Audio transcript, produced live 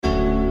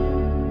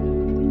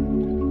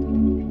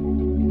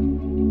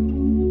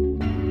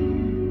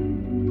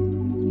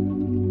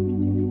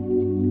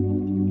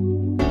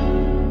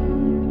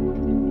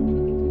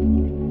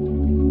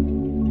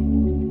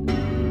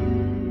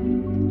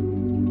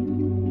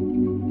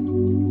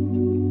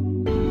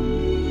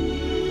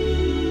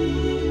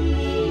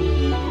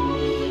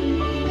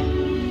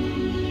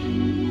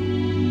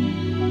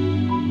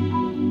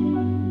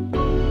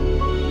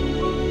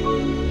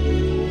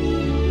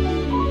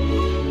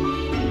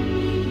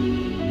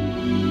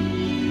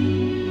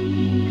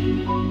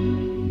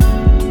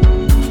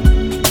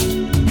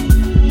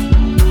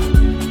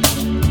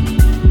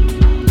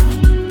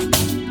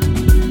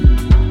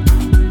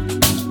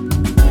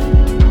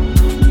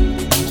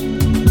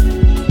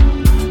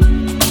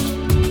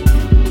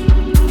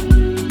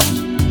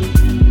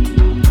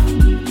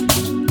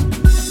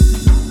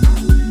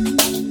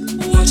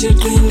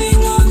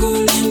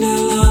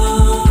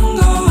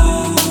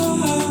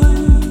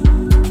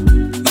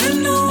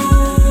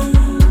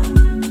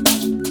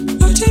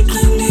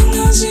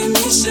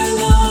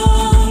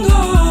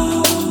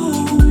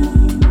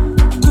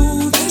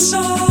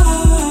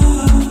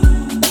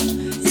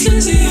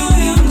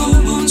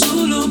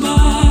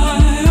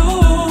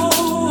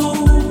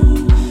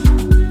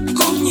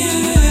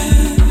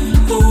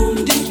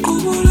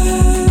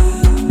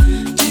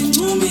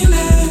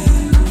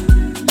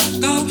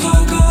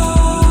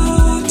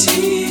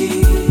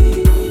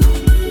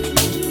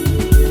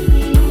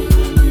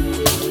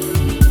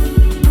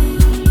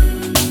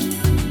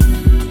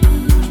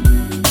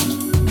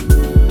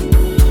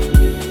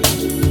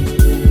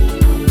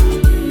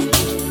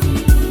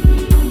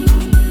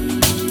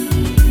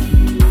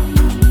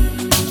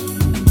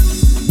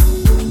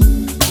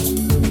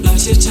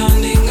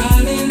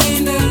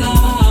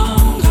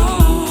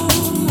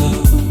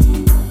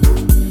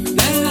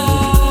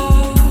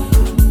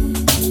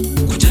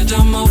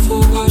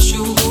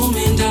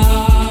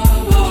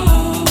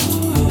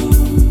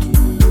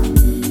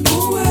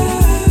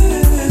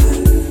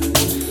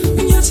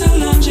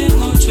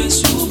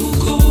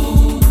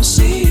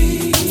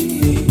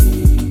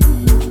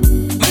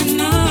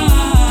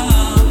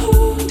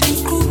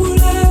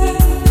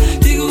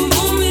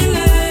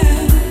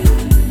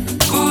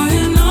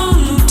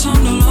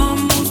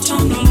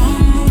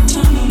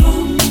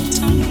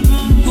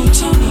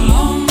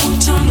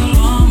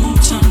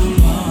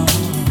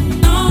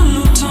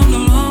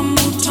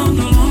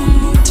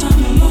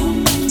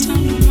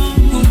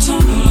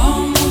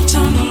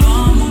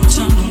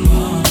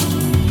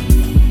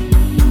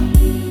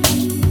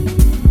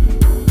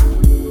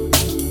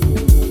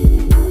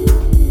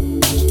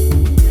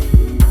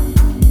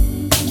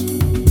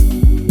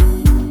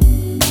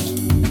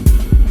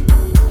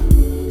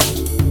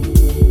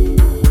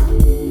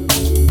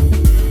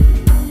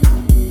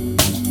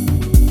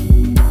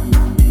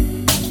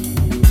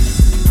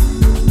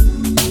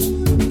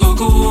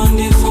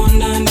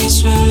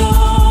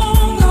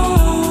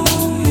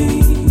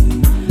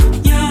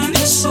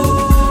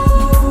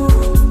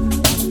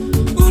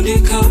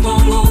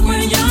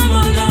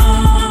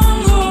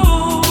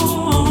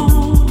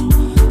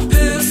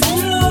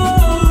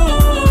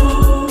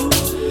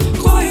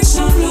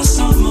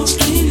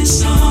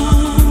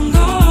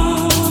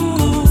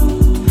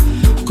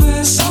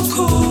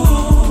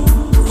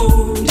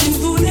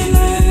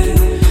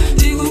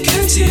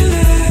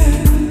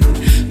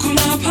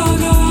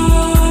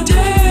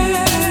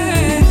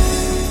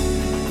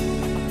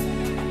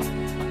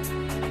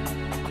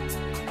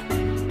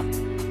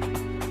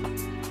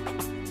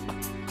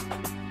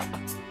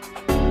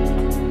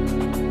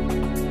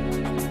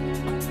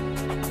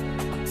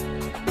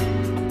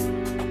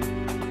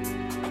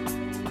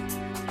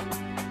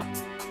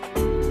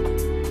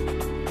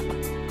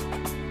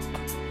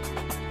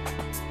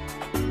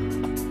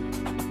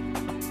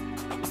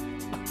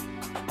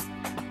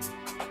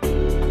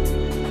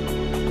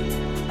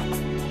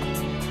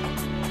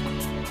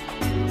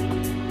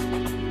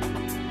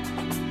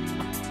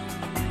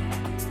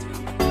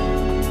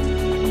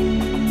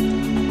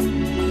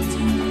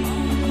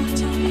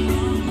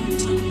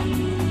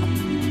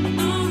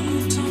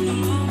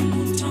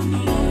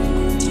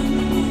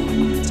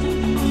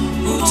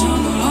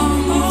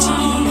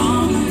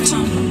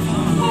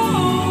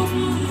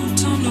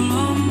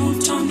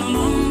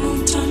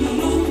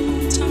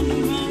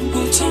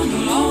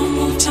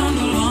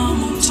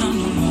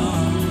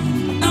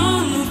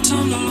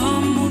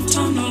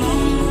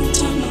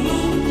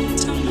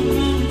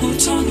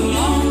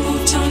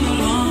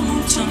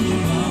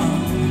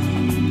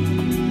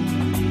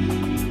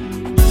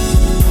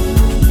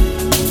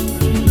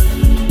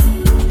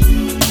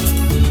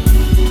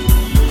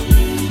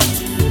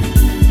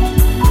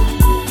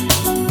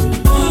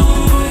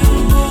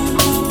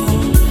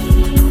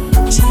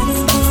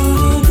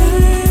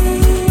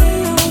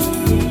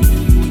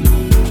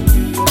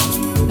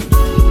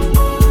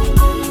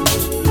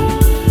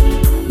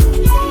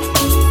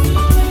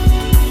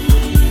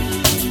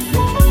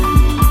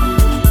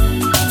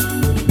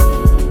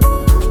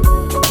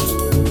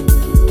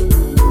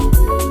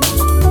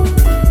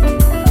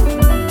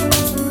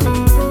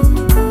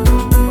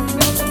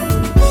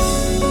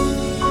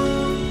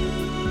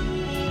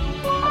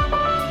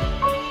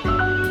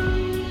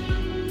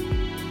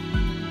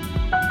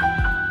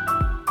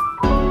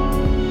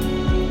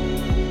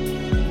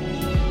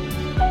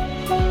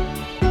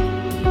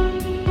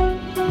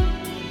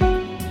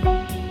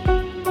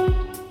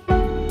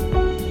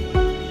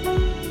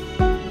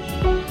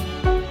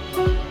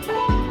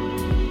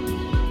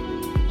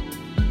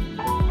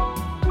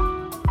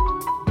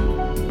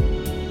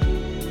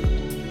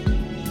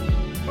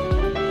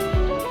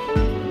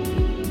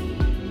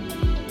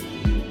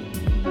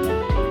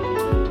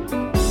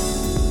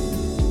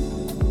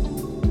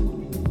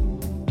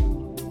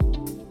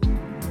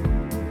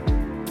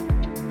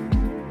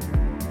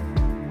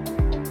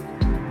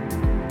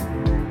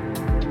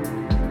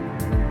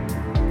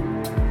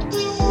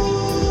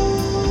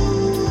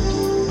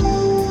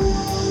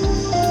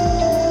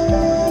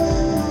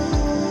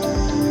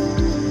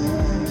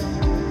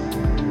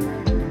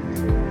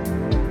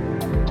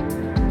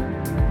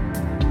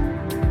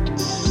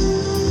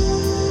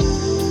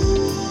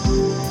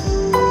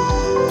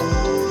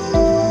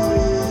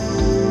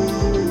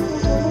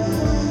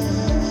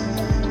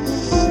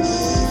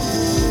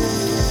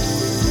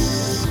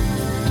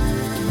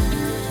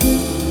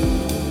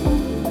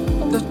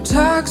The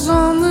tags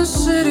on the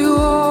city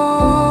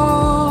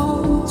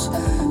walls,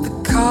 the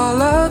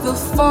color, the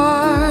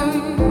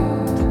fight,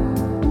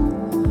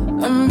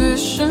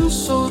 ambition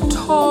so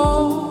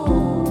tall,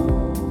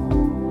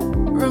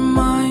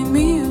 remind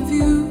me of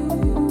you.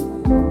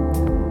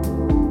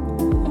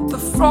 The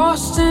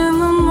frost in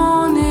the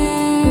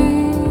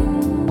morning,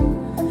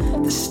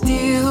 the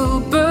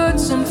steel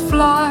birds in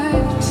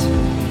flight,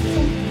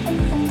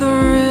 the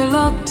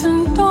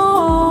reluctant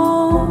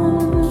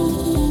dawn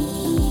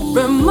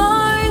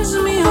reminds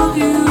me of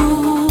you.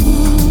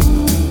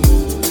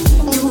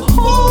 You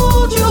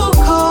hold your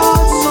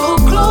cards so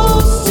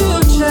close to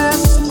your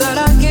chest that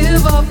I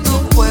give up the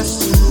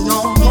question no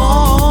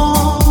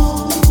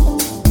more.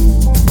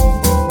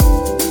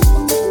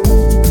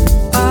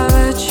 I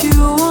let you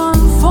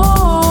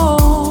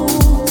unfold.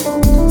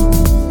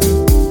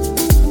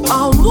 I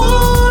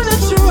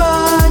wanted to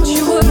write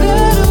you a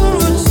letter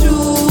or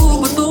two,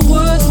 but the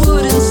words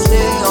wouldn't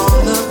stay on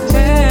the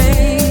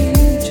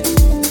page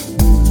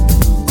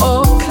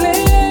or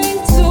cling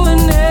to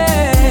an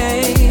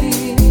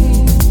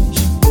age.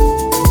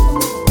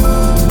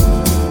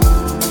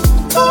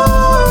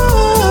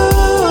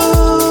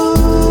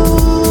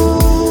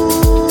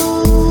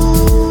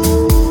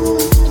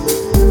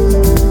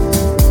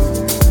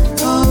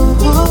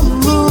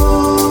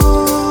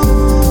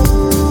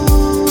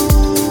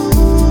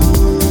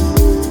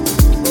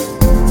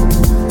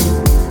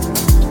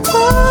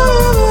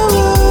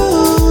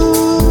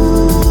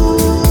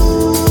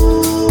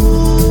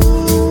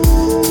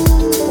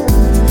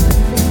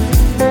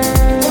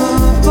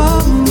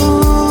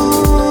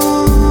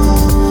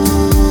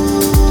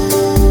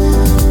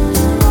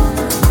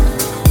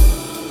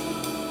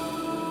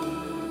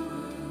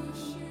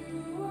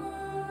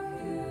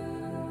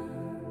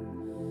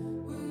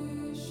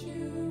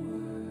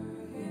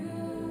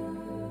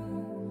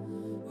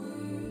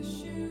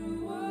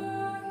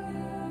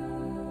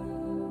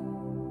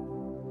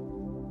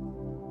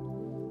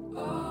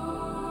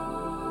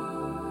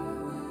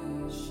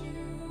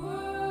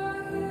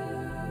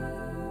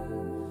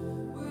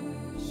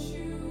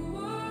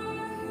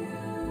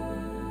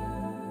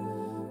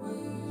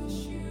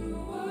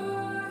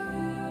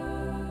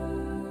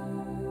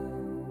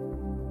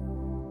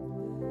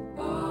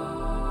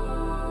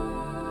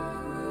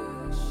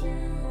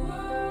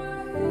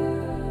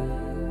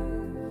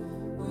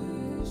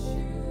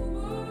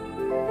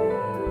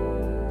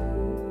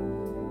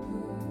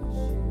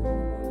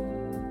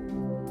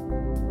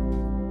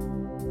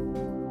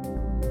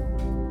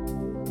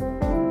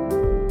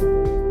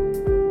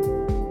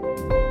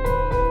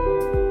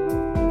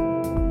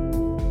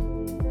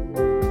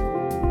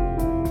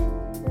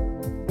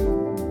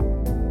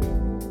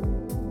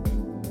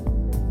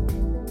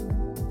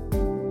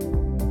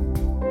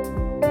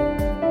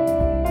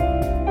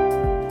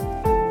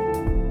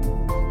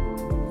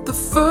 The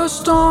first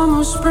dawn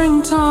of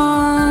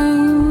springtime,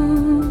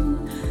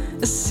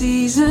 a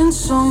season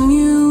so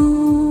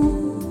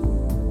new.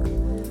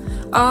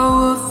 I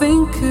will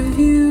think of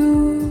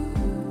you,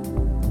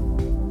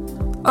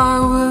 I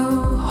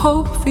will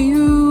hope for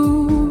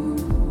you.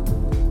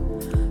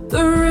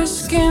 The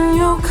risk in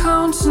your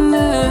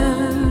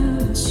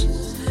countenance,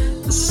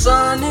 the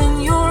sun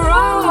in your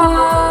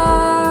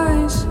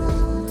eyes.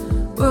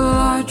 Will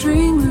I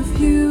dream of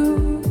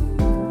you?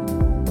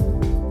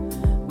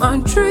 My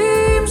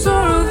dreams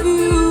are of you.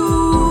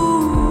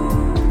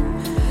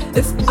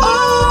 If I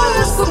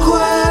ask the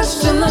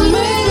question that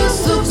made us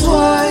look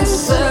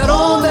twice at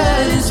all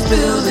that is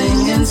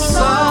building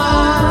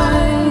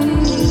inside,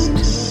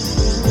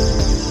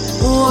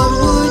 what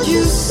would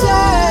you say?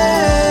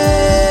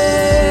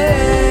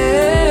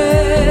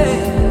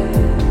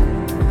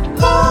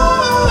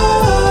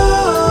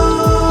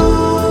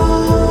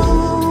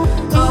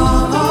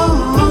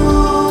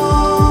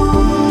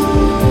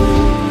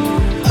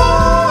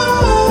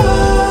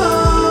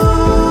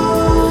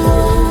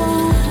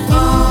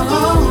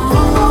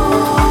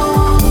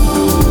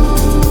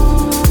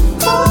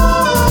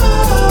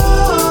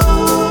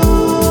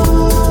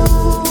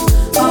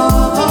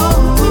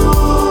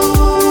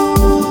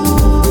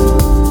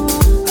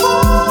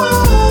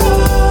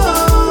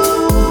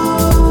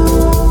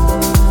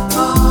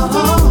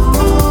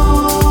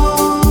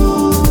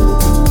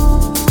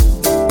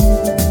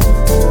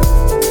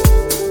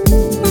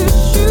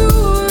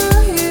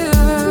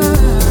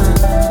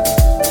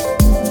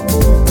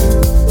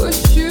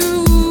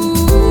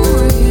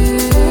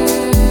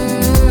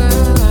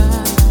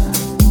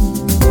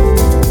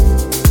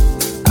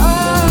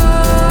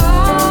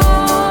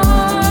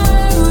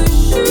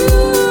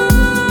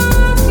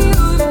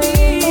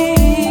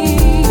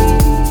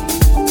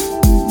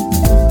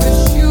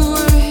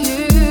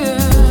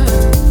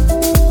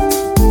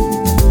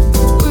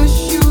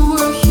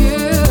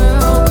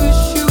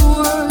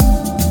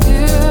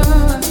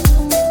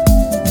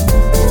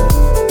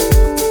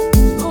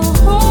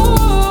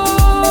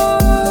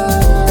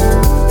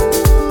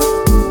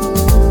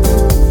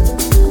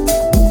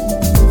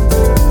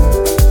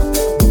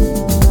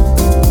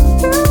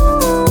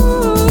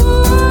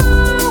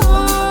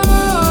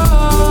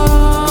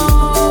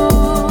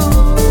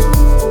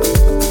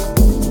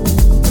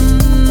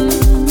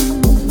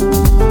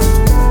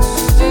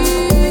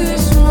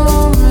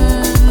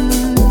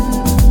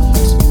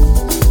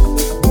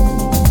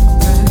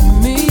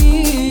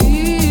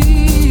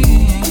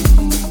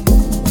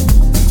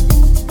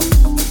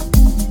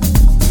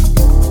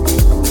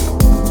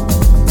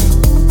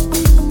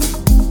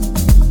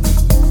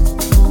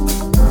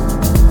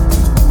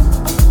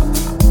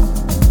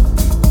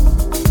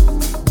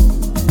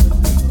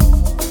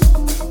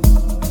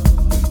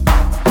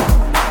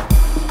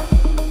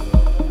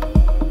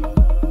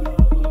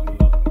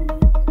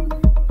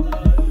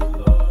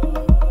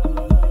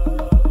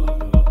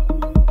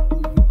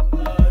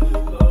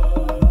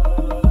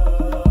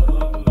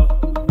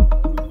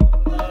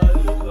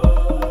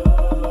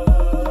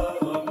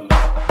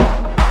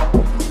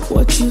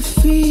 you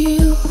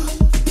feel,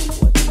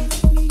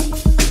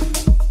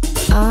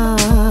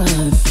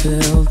 I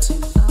felt.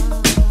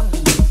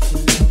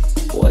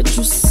 What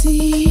you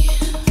see,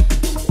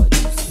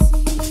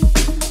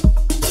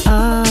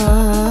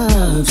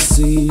 I've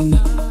seen.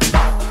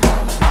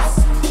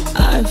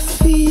 I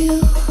feel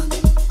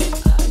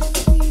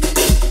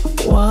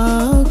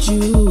what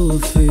you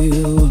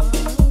feel.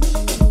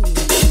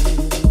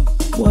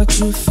 What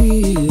you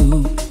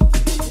feel.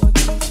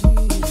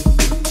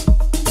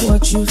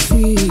 What you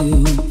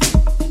feel.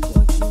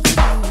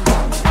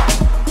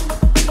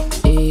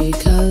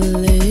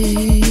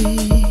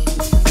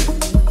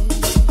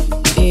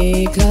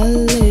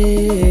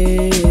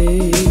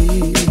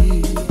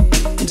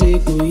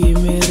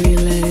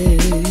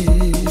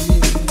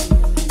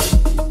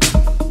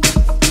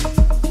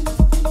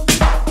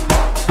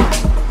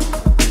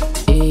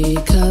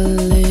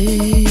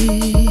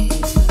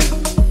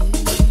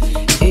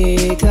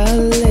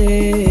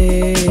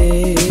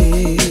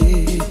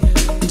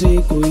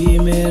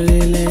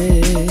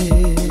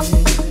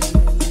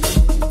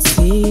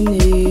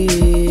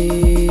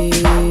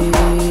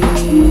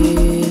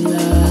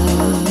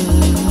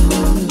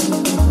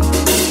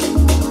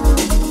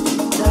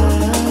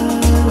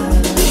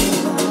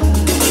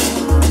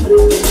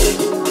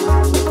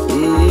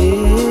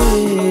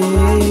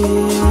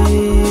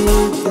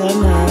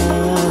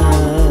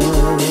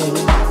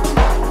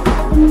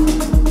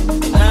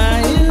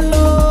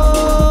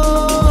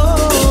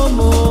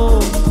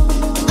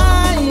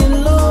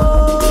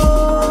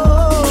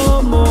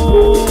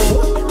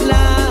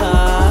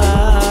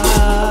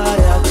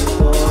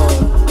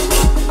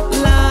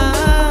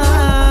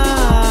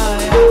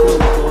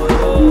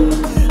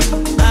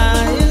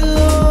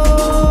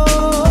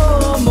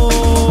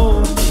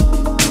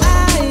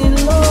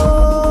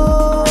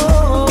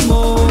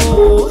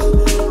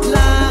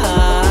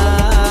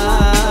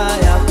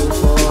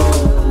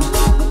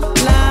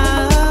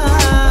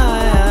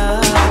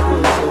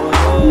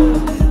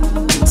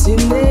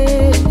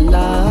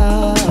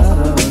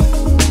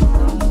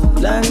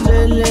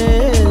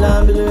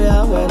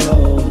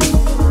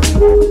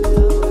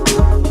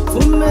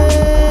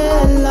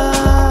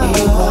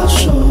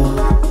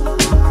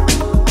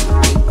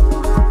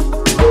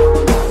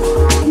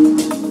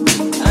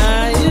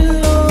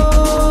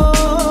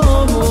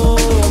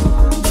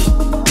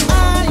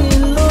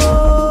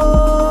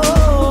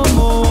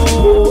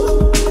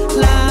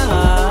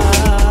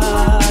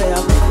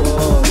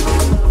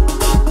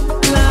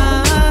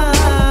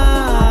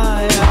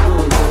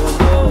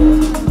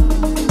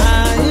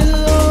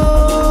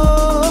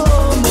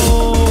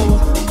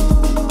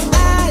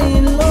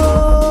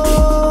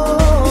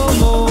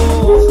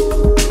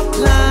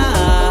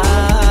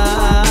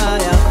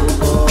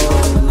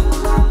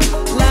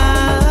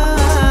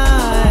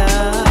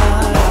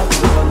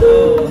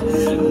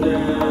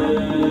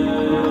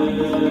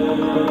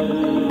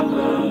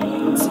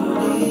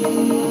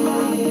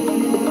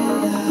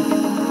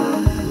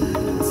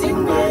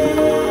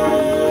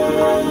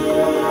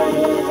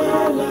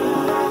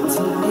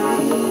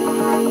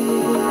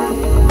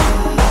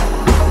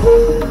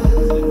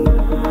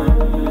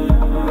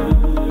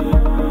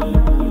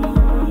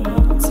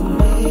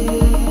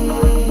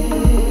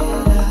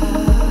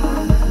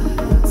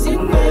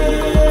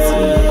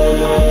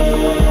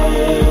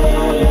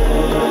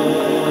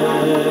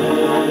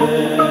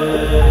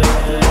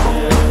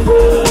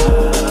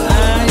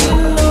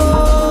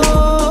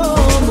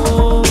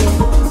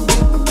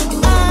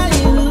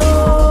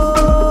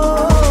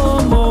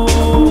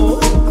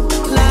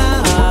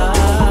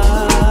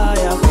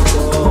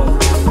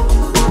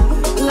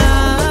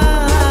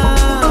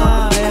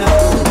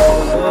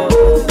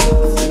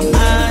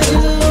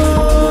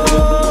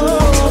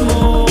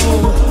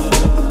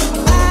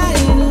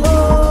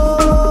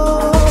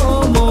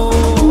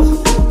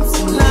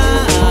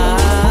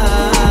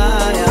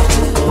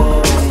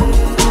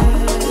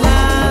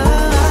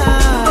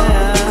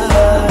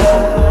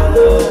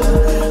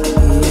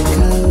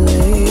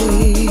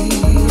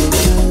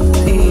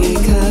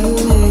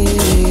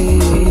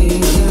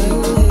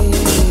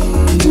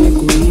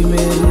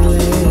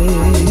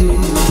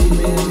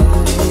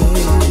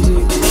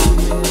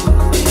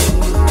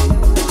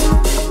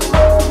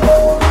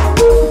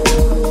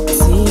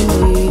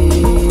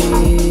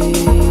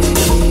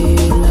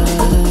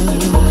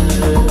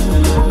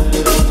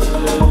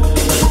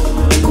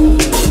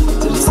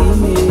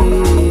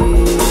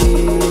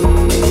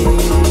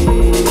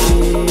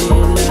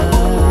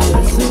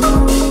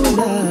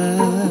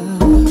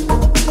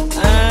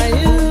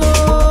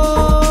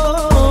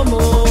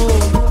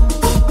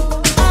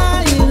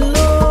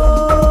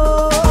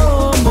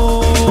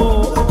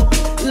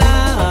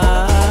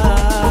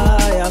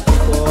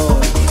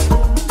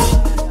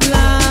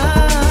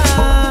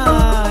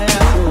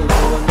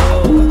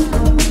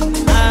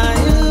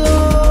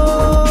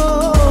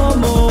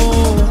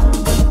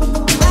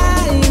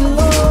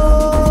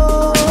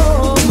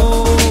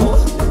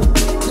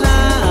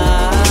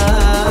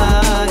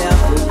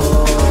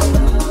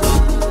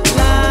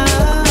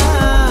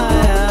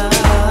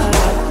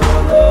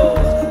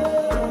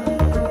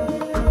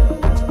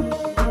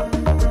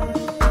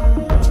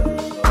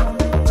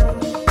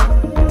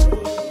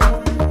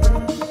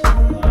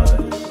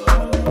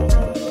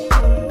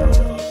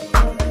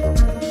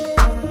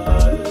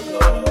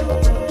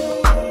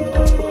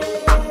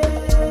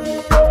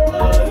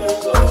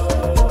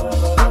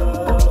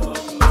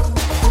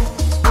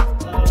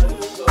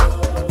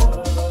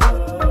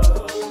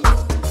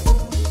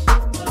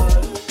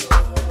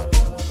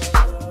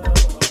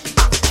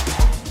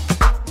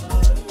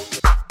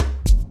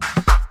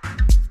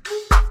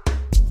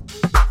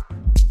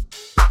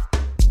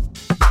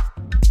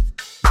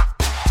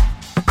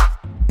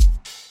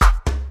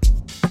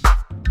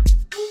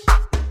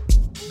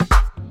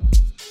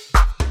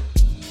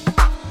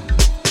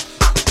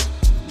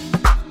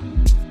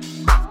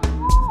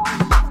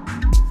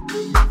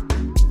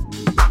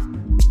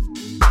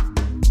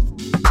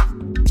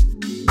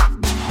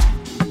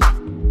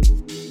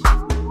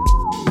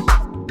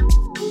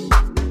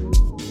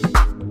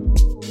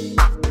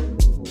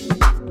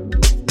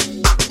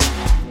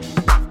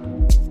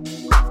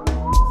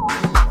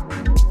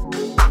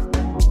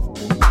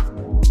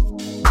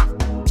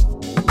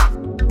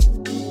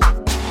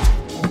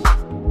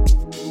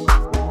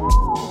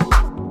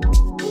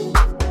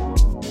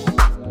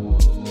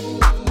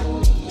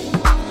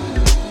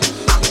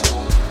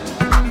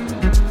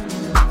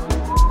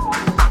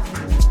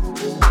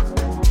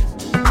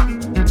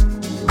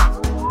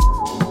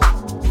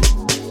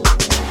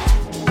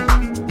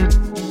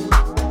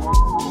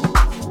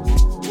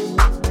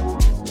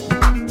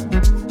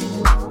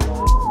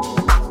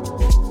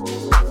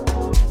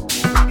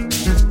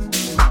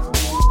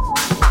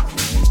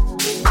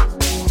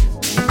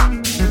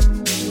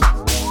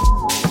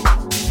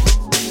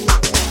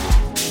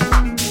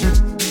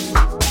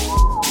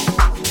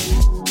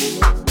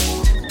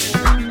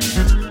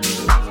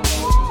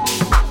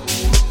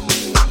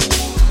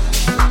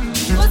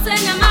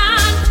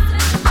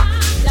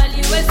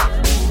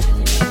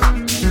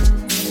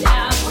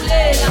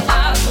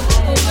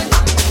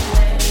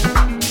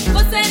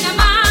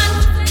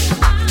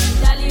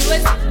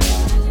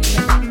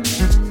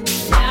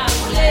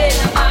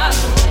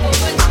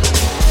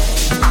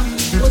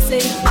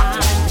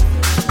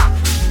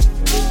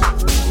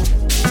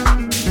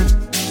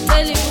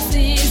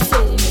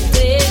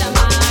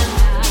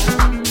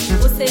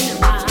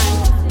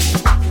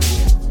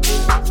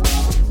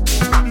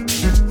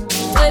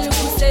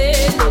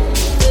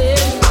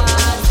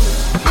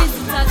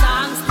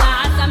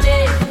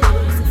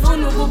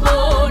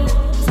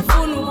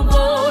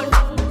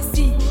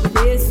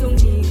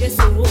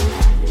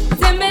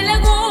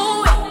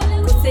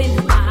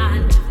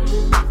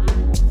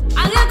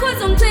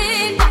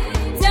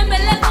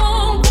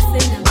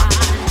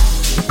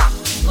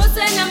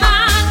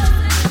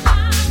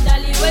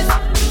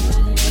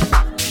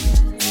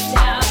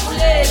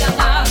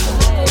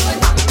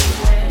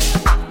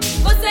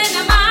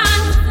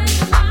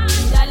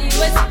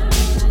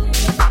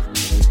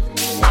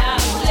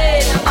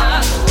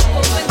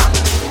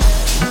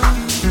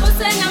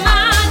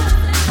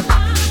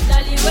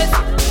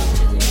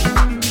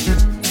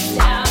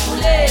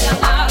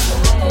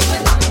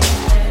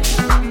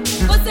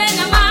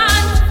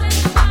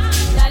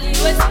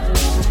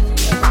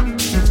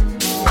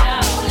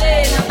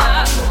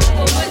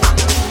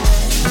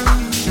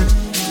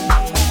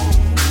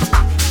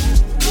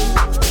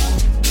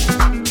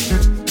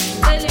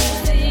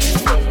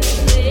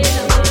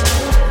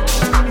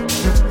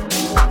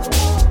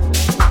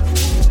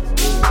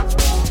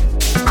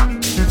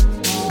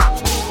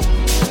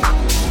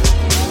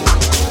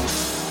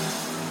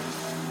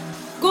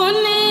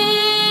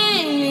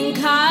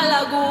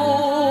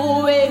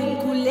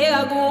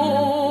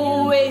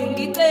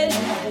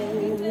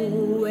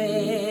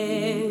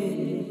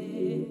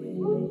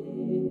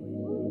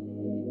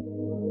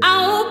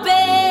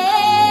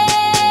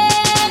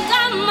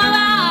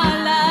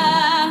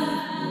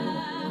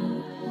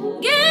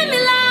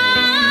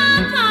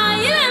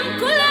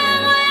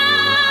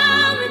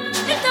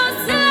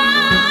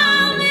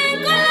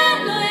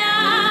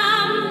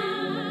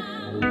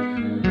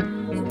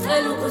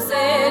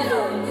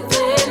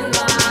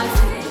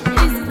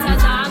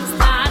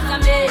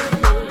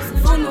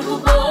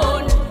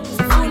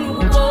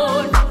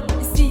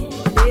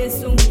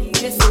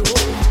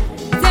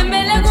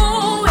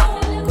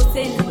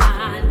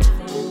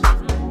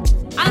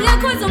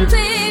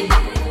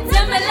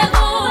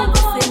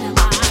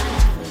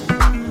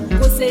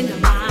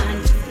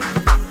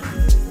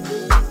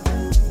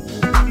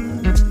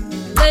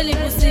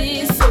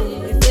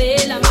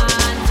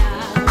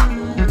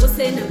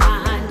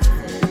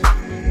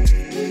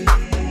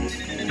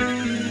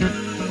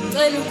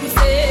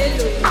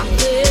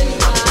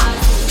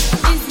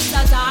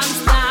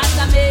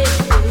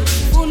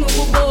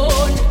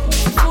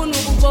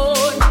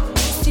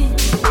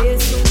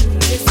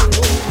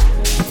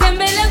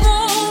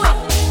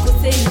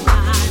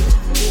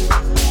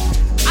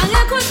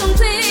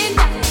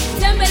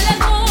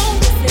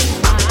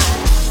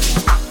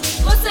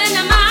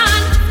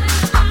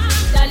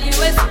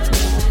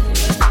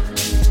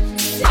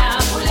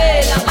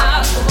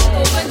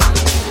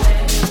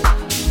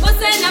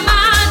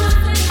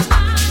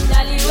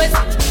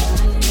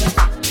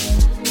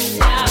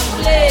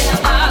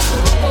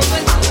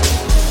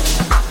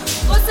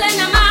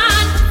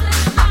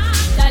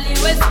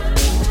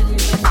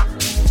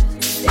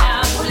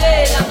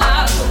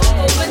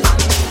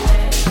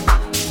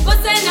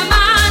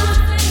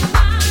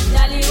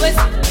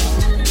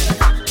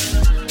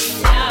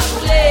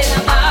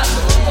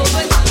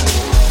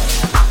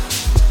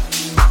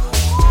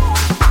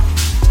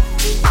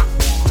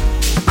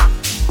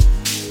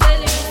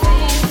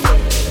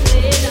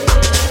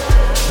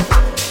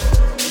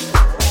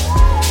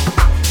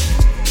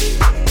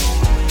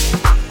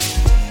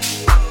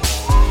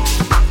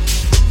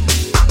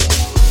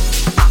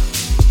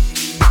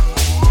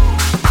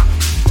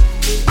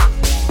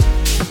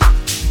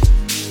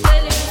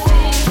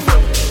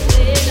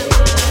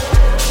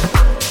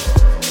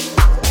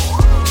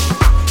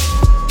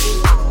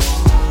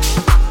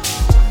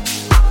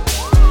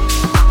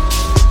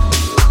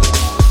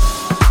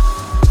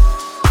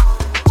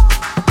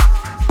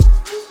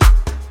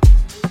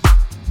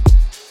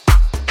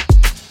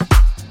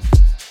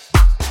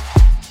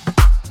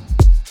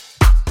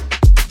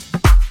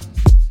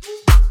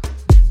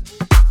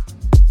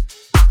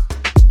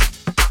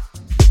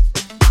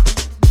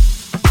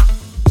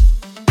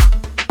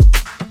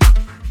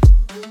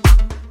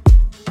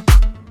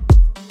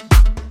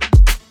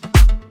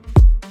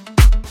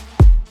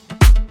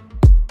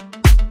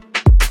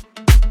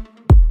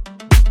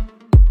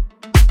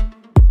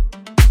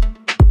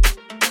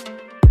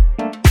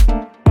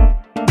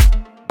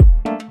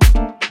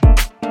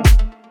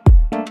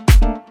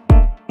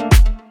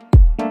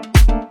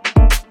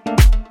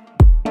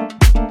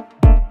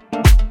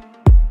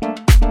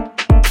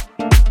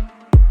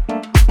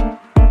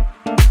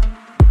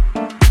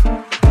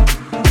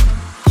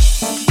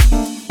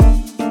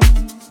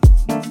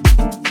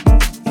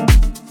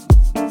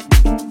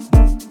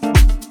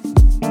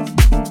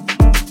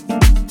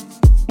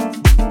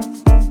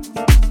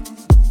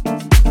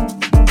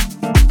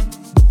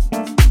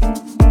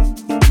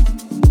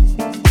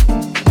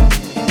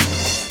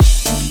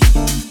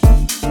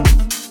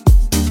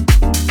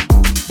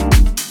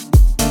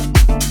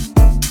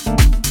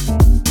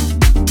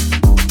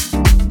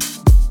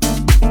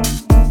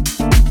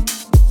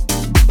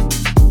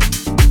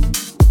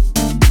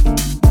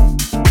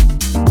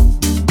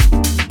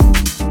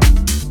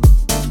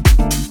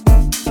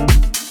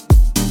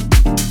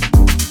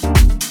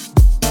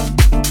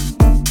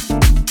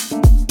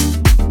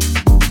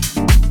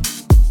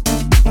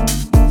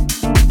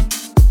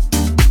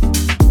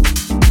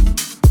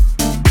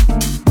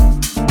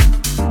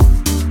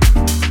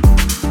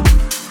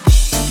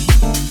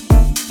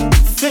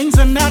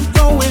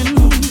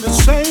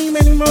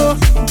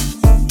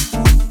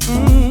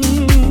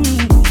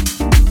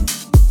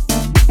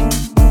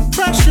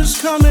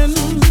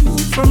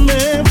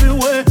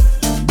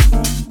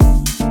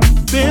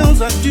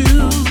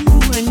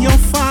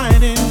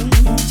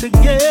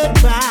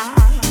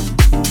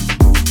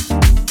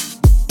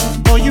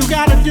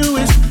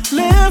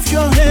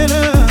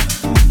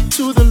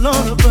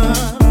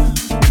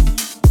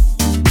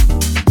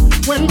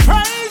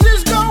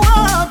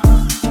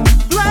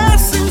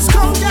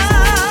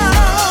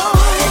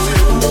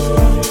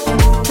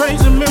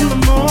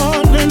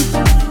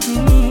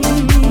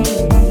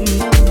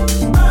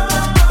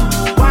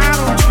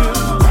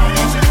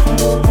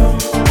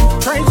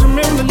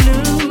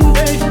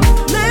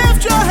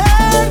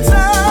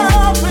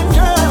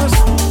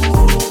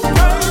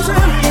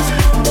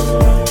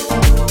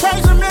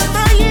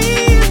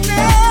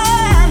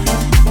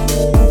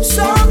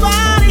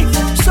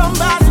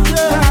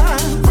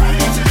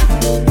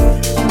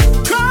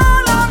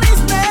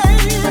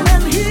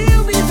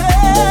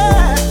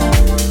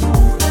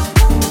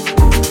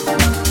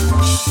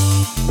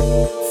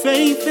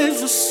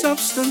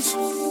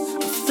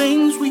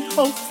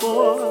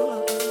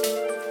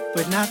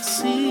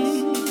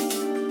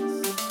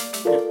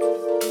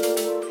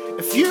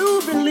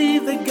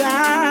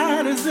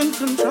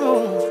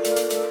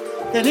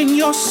 That in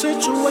your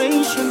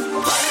situation,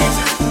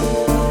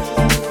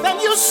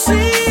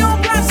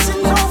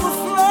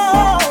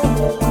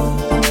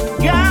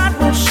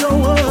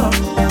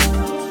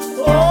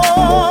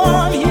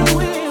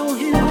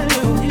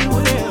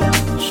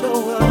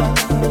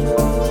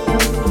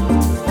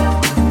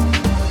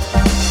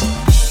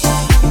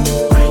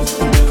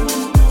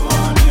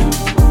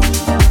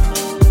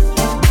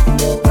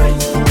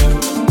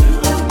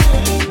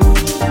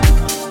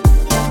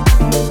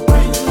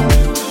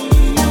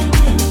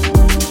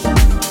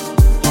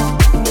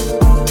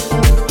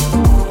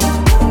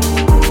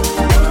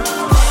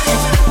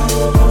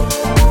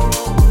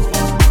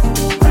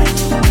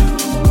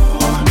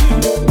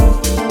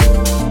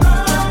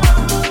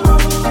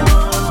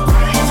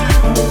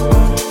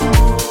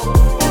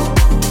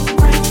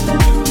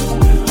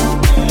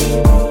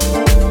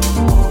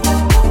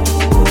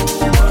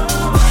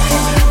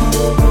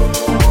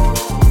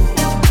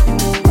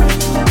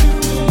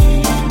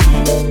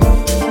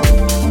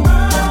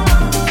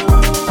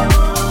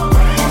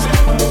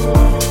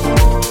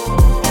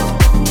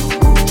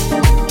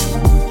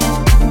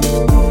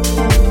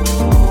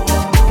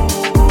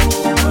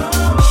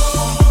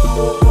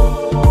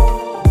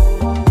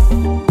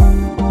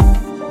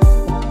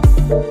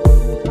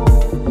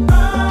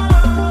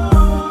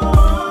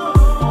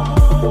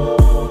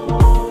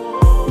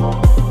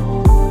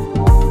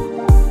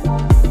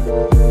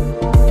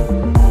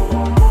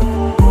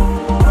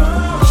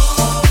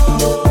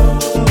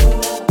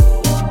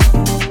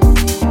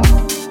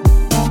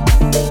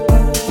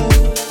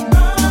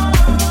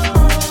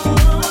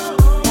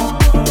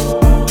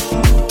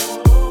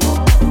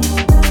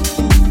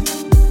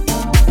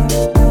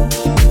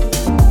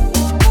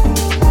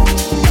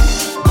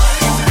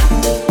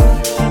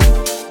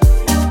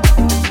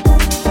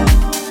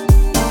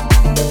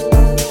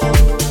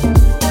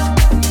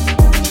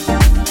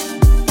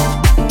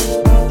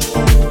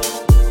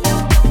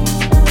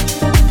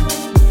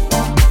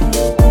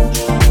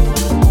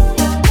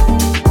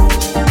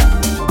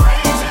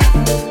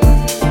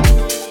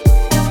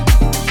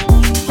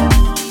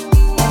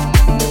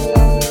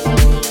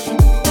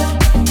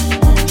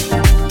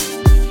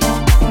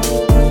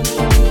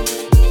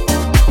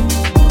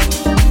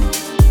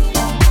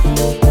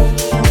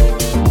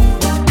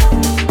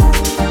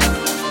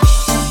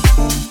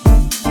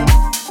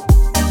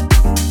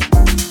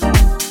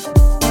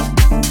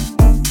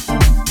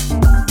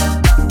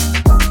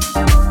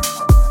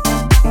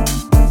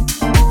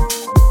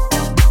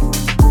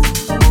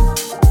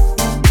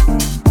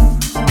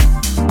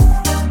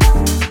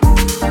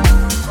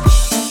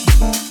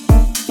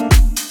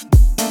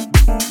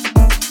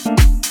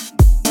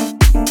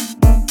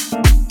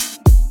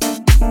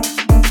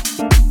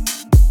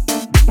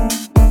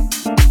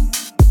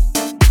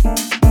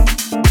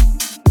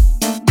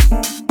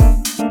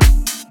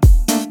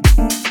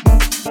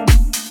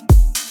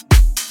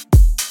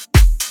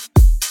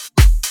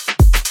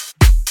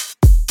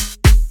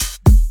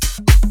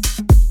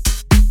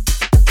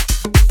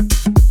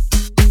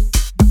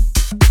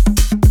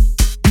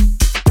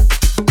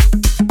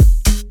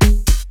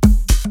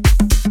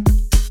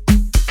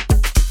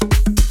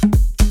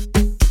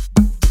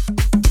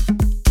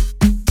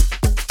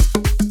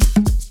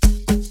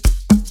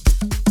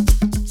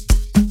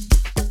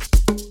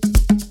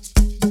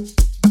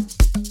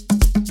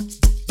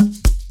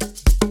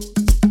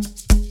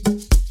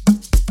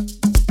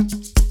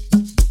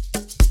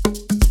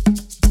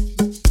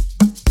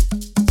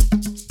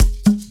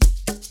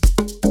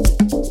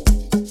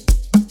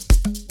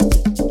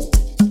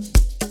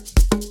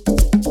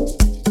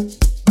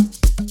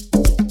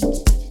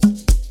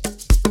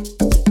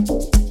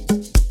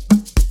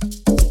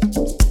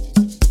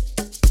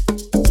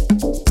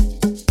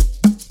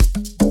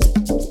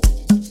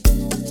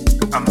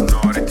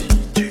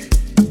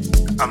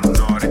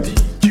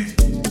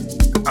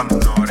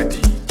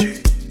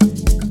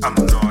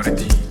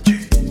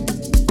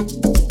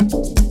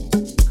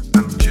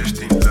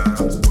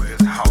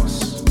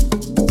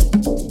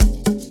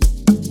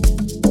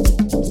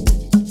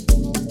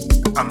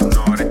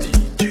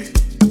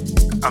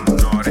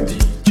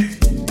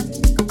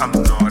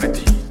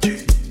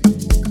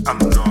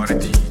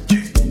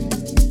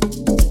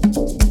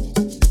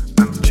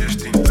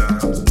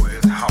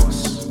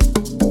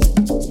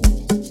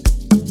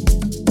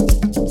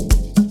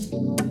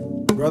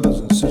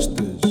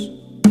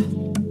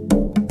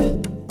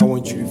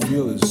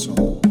 feel this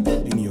song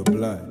in your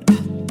blood.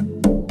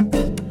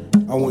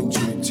 I want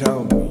you to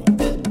tell me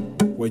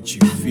what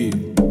you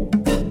feel.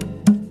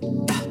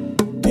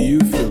 Do you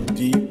feel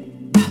deep?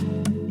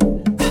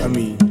 I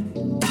mean,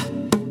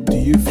 do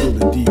you feel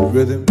the deep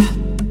rhythm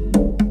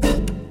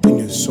in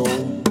your soul?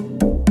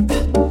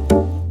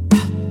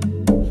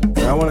 And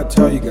I want to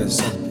tell you guys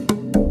something.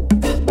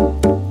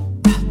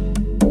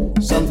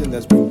 Something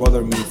that's been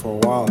bothering me for a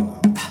while now.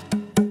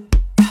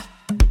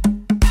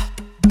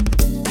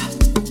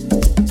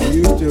 Do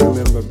you still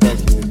remember back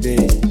in the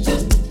days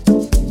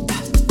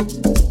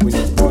when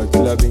you were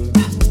clubbing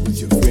with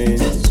your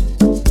friends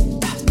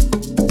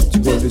to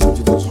go listen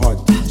to those hot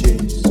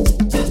DJs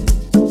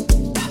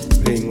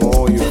playing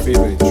all your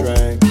favorite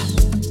tracks,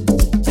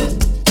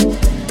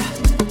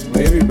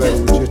 where everybody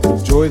would just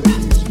enjoy the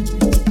music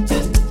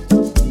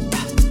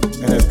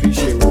and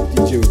appreciate what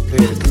the DJ would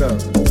play at the club?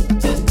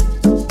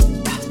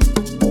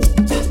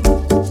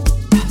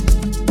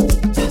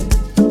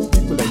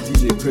 People like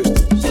DJ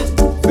Crystals,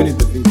 Vinny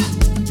the Beats,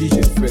 DJ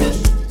Fresh,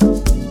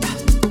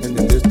 and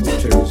the list will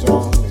carries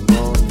on and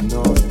on and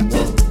on and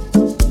on.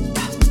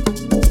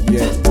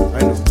 Yeah, I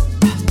know.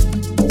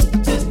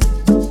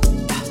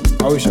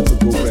 I wish I could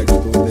go back to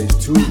those days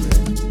too,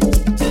 man.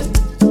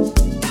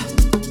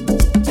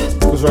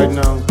 Because right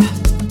now,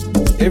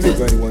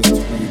 everybody wants to be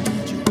a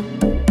DJ.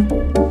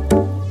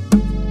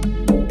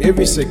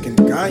 Every second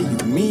guy you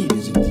meet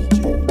is a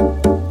DJ.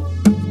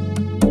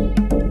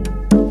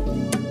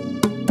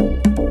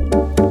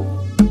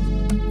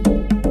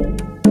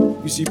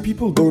 You see,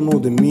 people don't know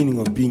the meaning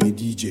of being a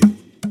DJ.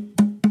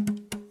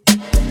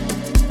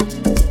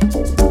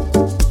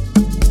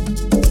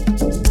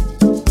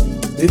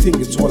 They think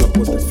it's all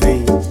about the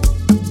fame,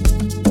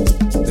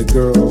 the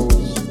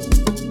girls,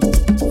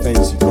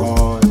 fancy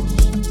cars,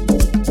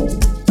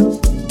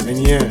 and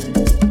yeah,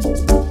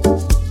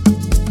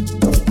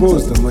 of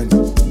course the money.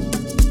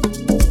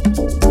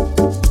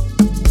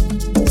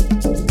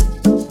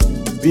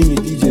 Being a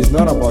DJ is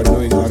not about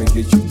knowing how to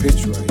get your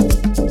pitch right.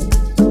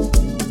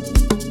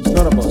 It's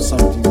not about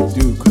something you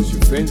do because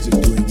your friends are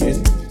doing it.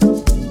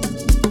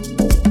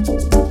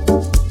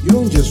 You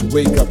don't just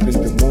wake up in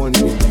the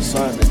morning and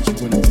decide that you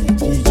want to be a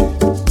DJ.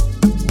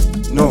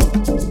 No,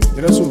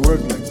 it doesn't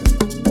work like that.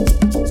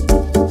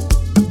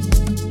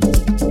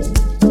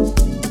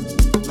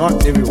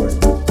 Not everyone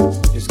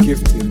is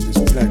gifted in this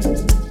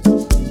planet.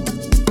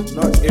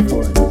 Not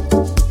everyone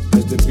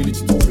has the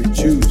ability to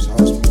produce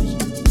house music.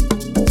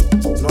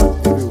 Not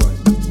everyone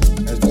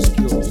has the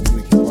skills to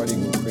make your body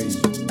go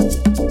crazy.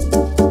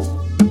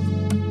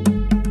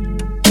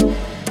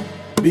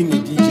 Being a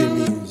DJ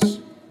means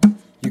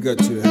you got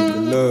to have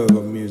the love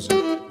of music.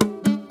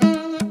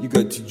 You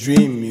got to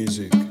dream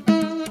music.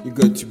 You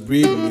got to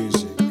breathe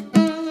music.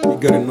 You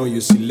got to know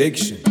your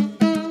selection.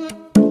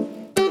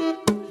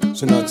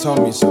 So now tell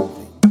me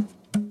something.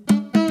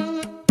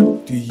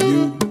 Do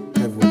you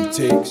have what it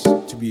takes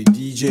to be a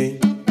DJ?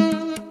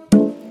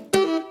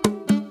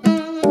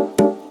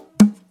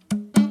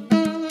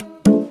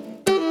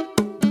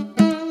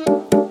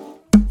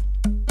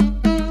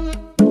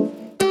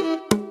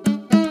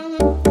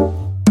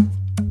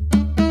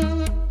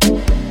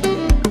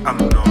 I'm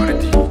not a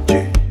DJ.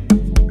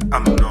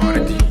 I'm not a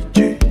DJ.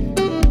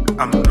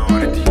 I'm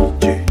not a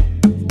DJ.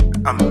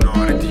 I'm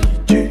not a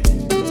DJ.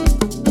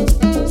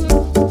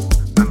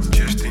 I'm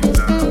just in love.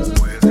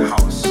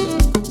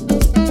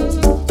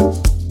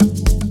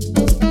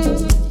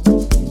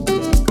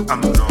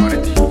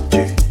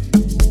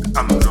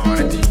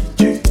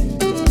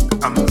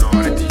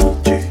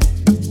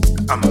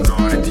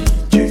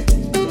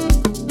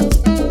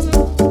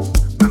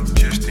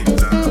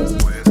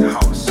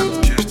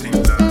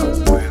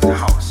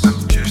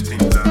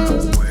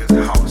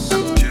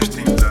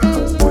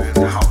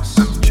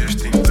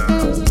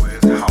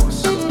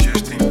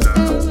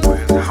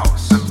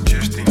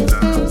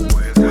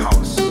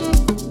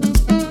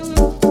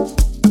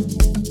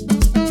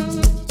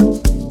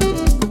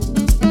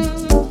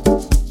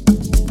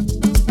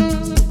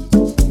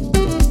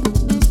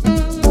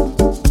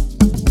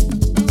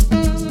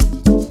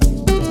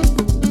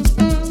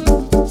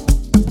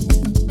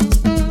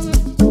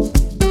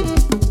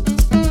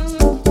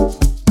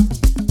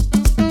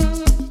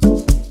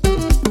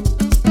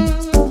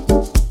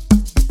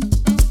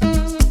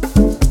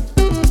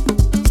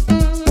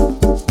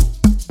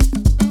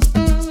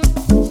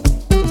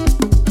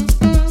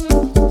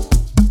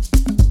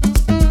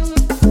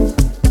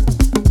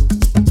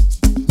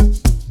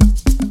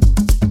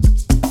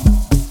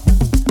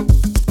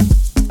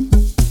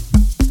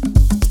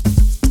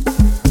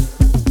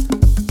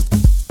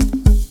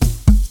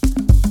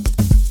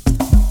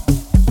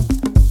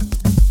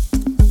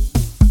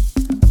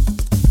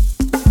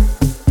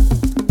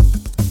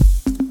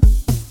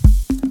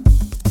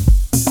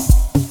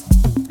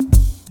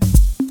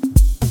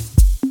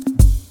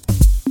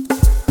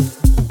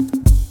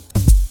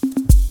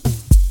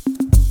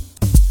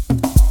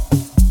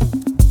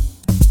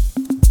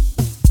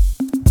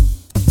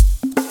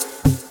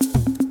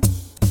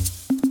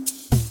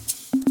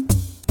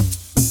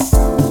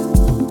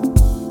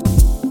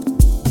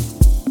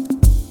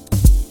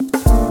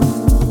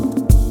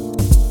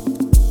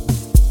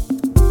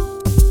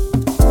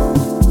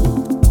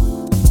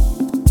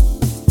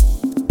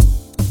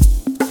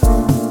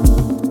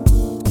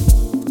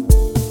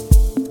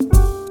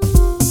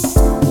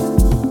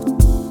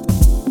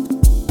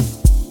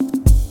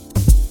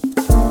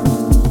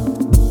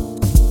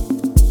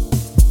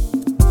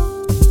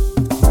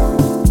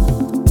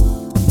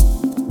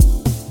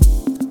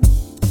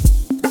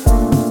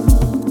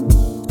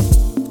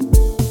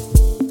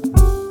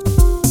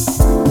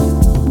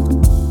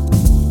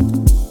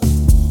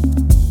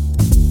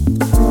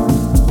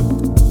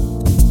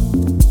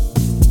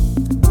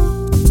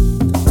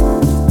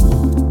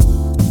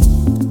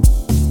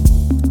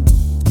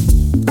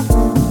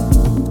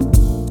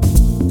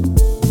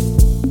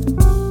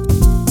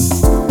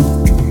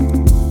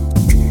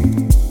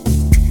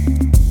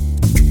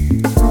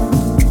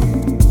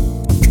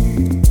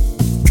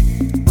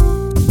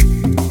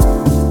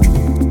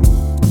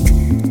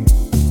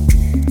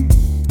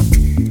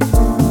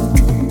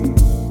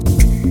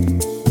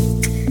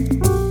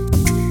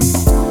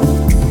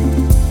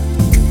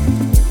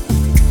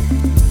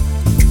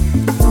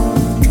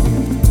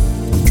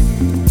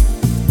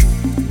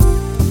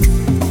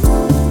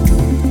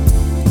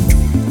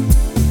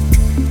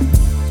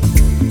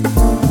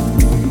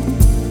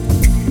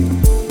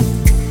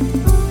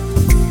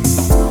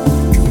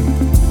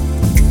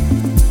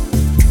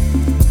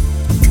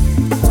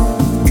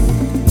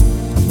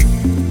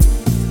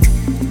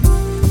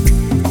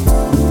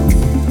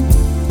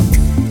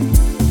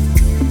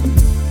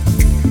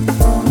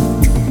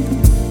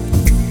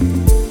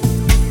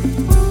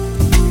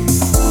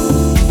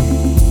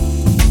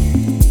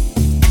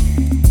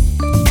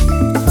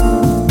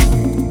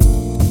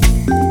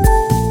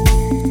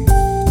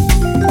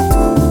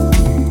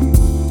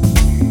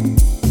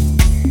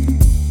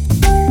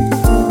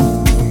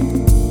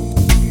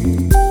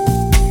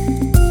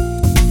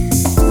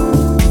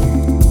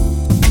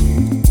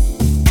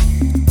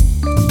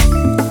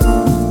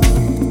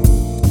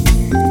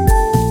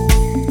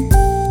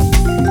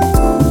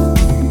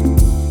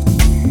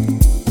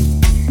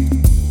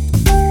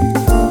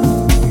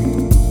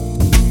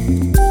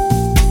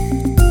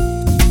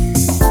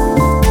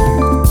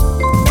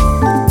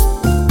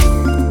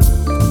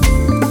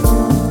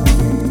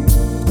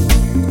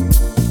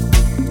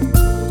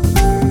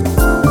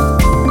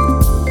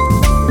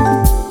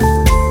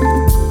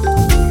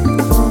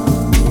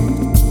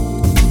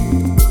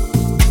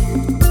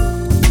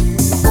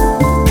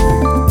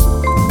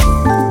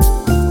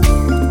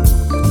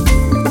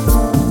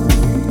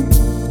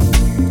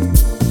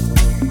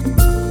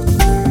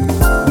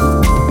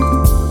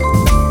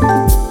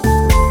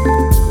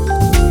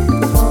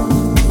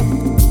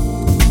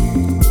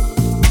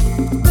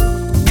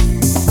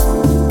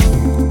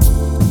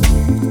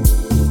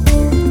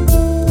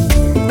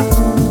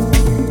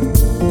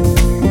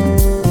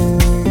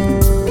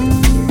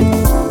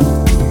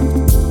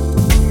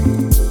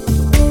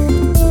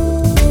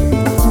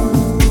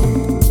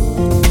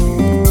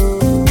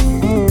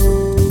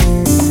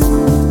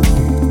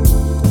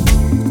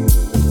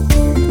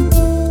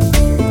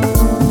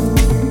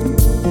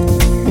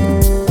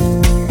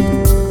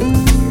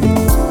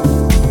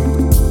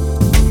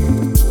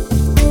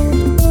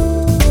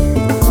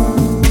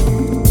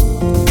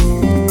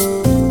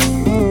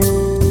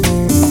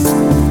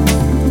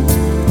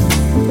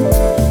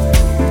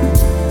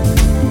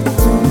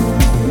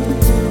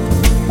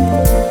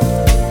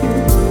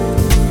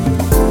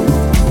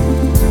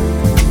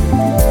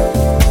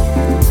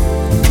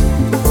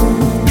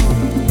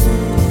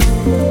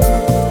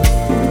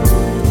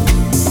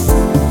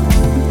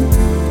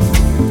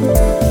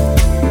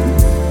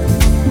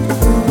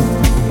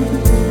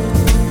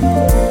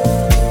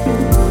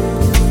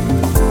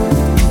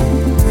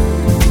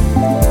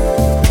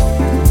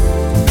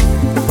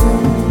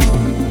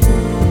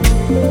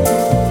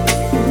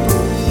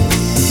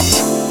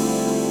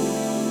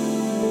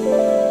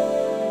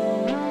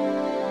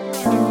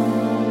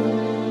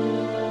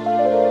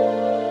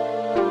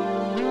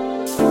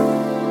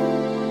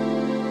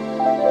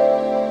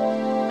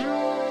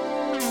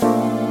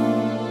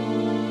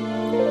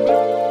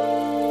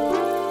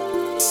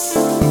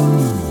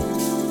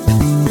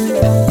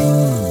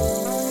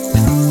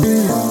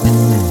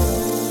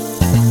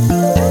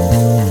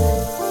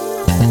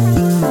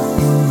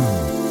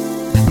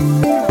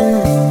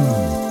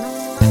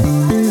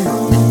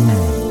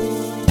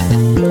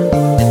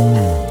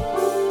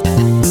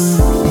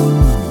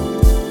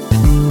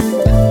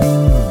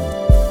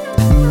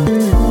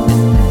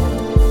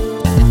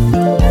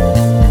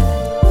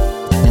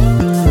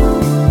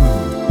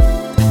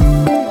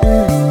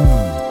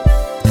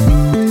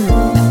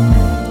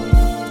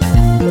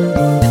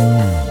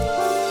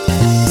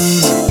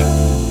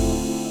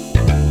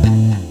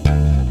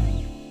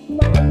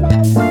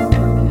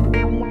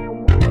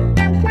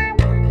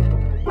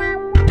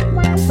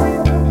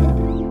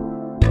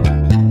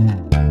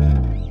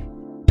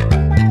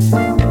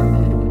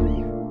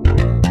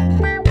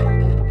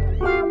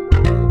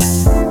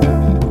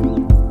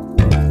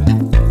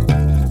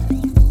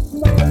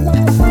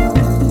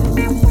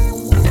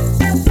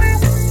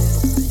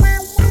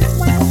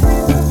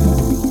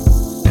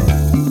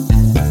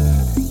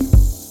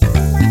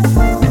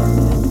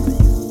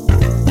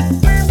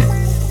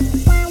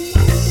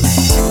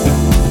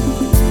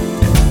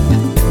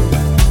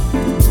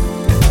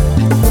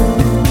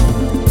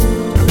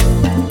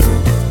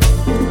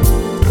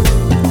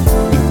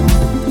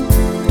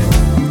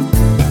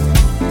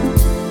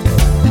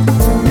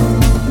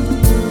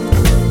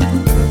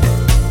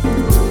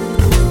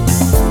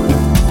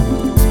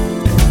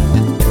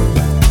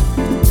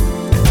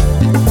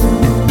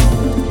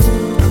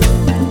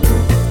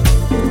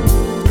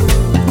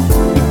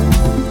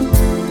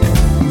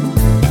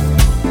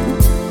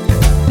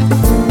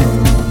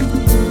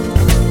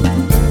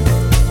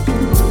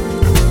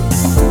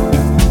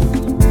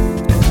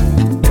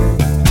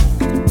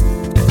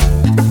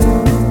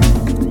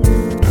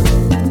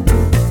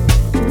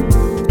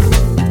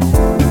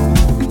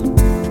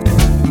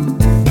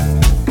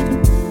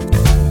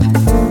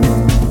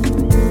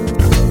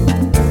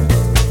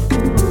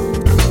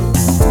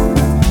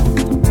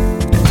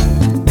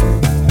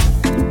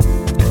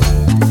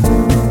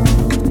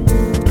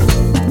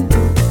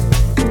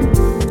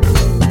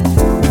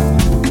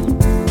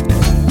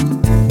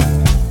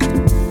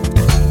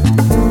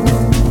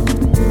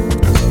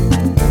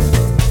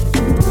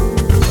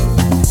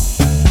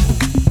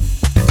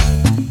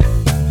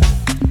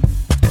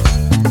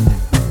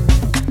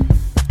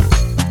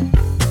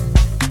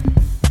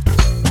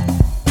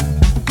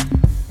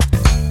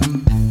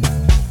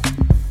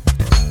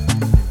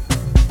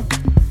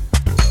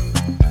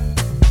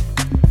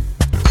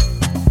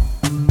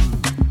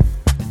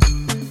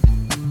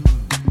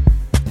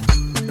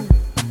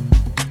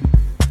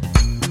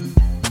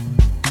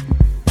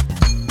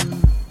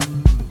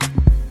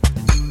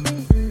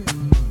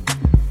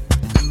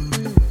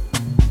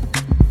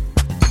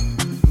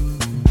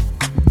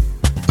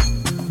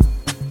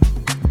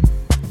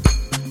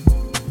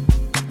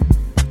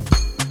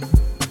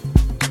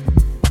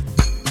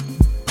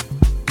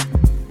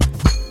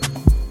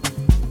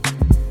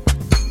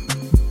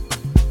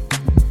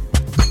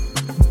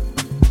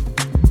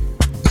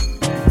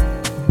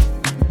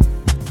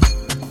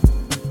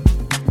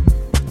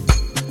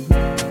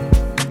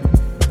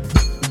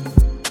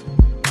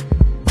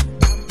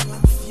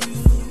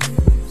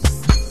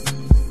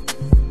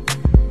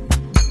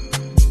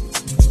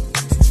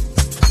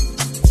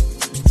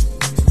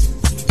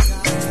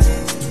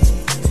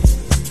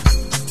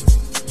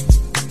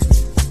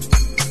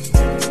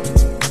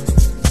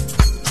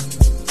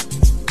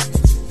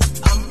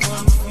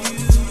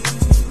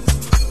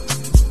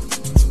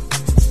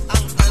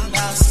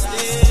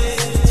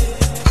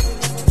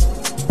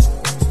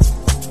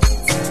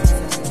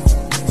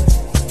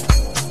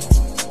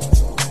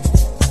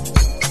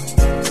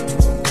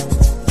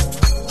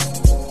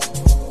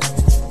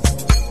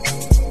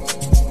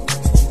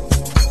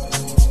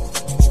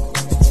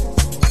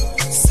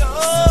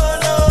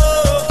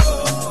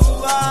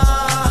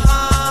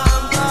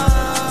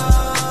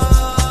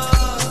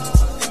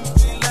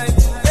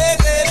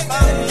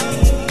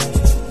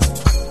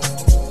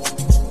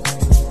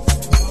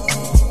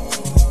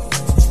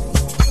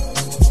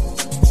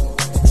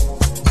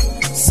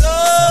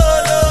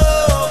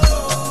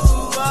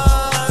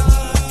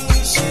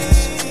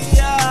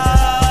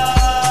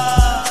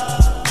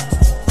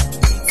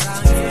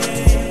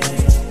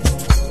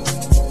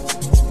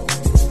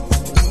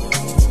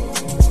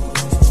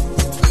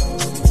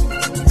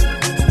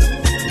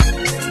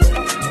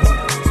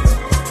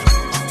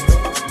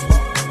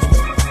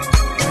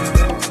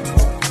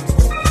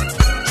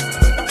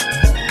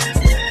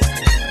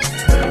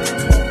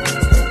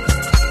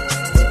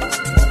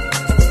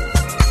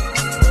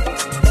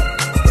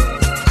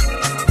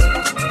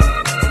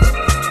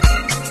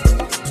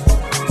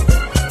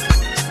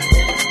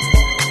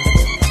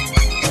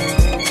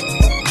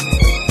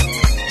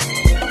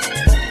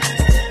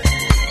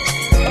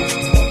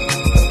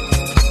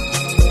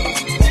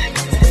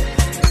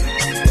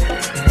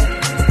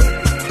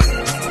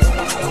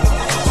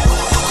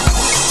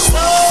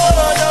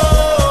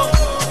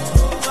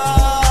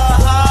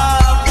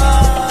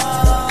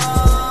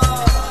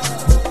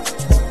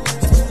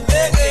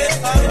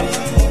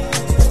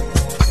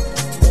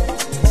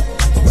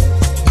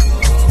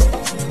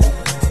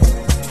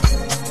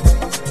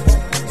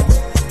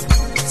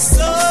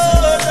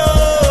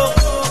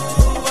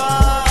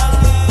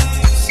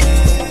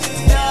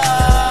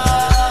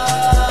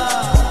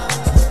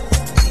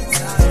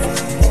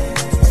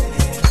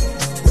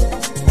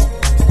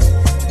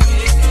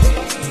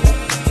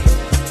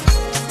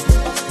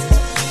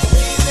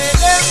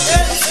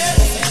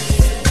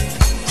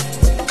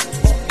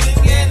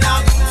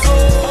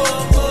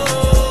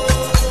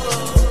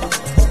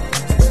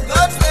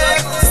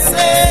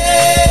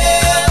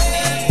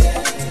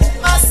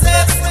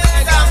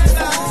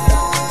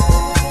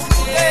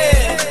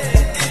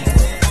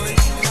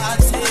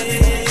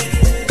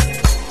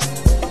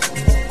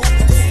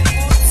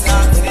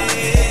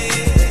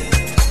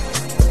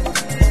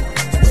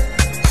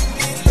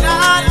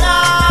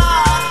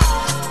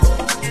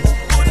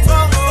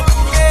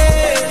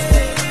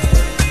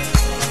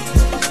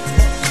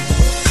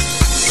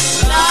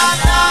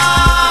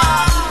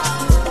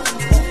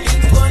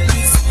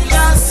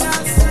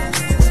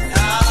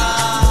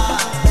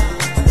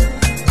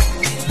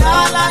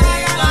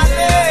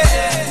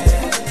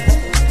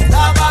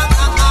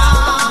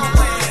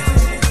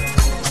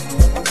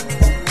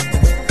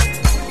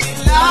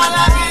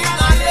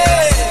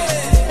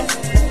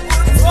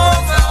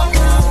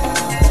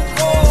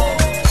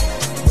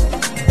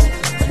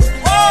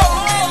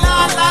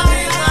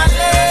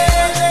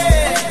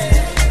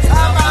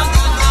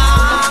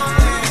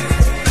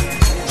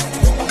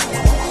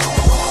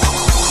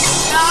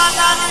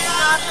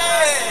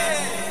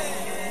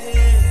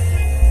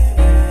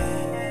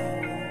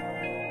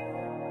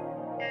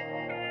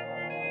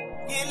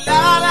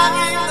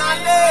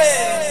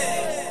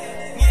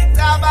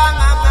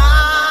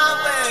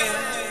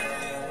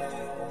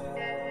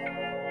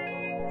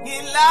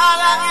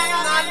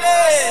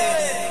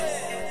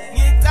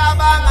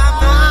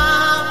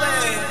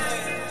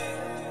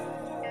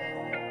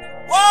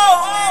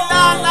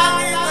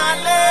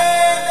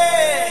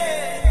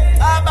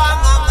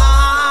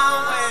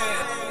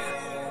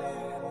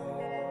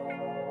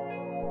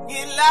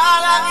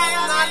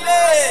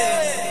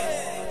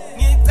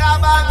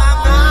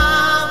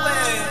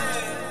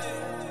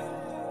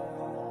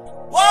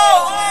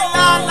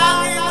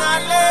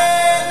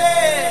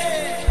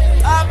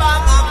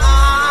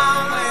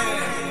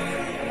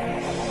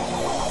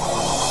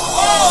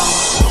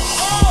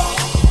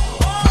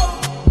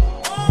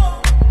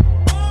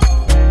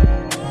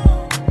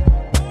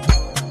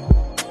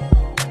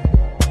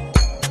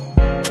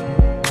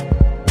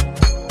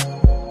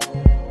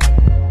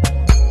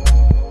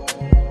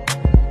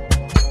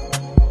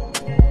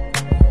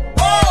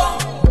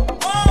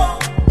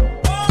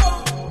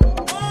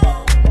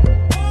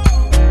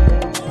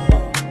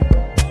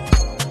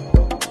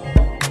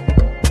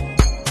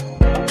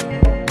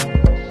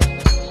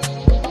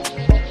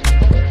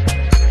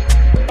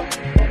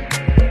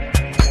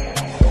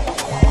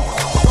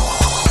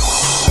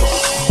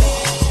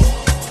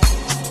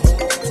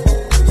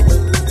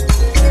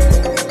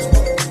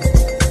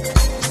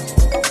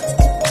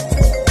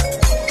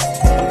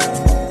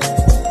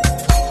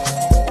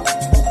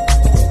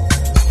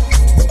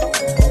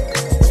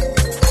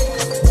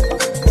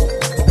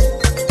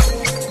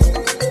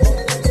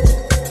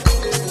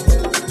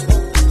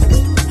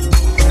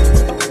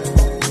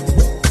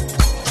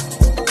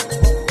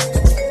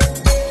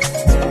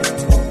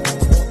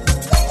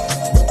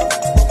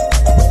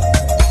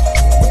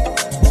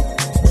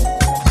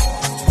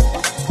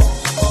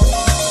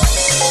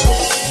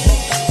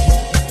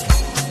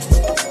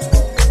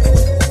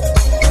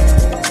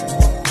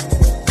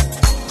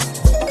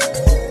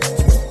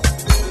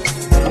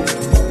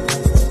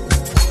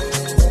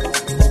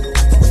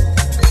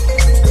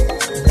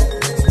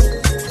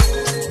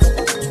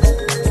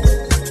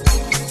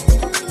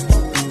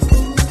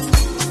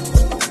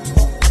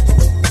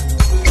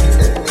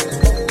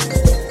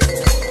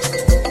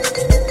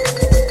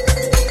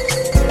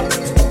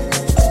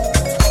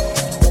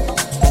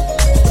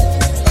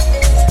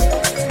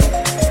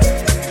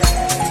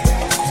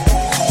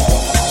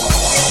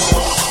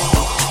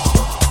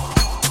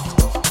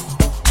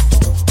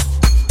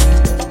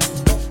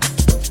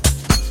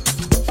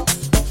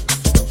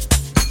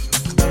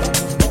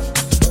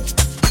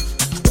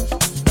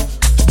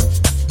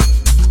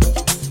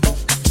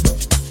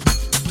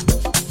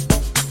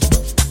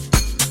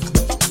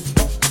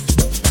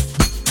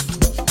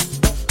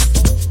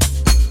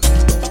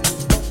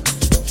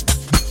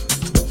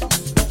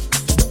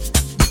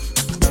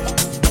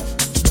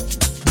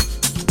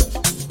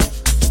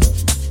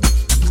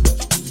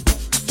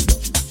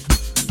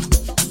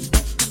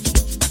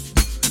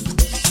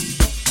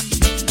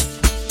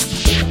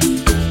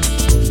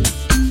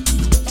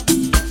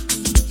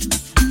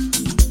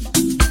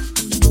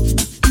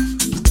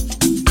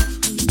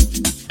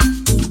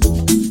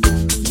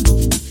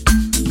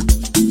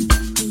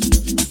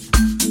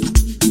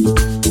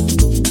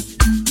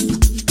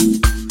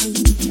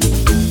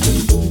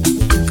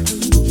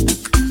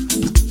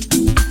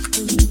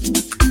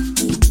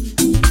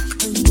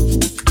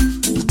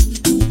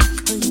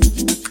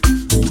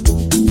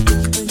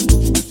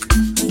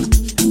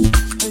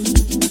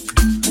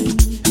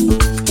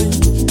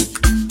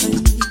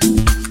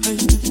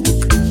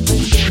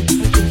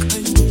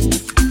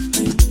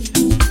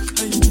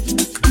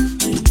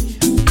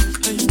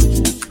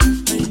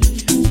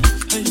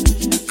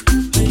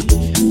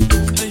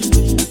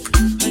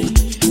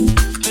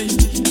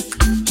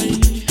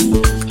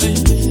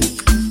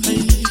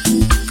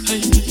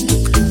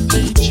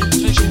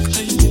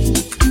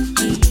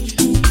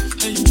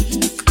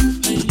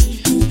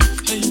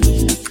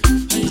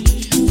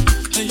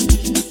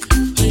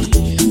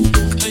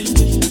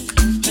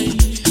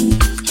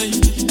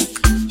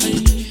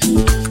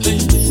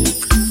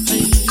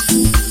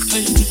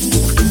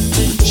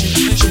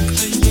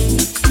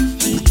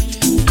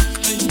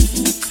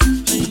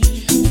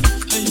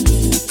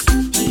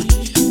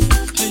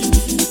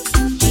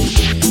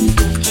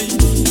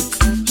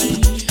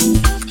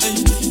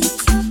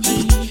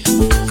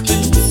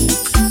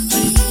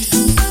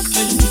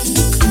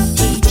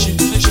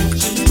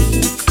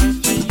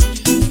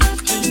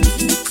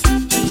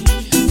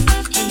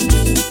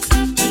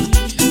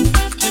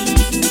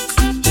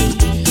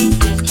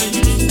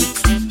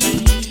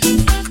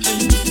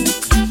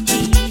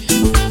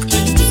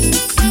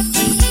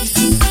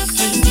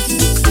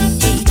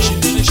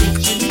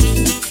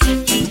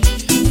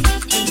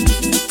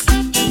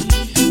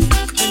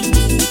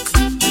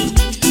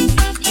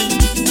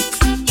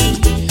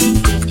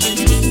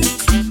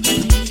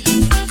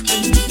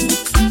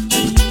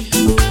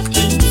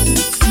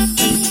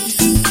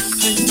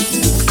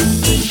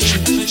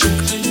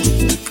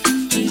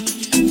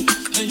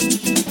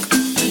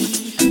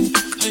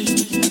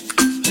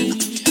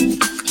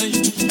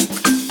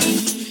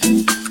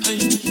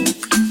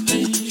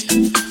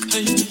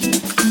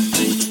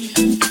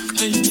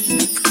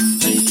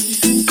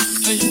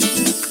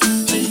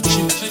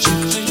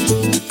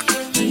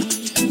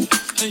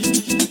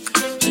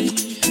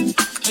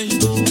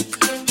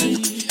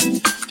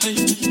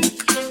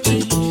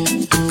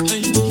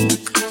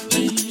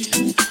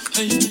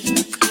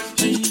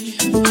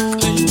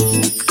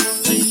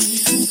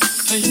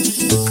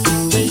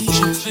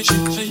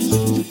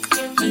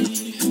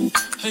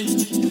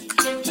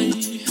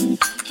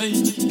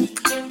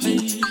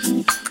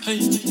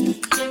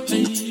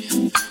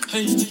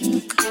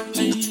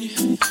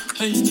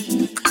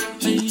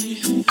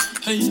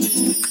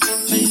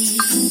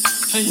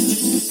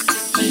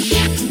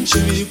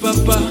 Shibiri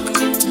papa,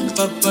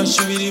 papa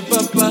shibiri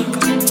papa,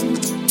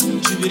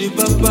 shibiri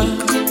papa,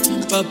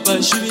 papa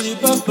shibiri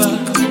papa,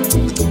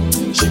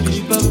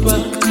 shibiri papa,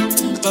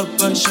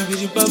 papa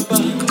shibiri papa,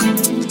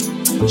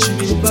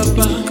 shibiri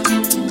papa,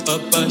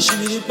 papa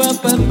shibiri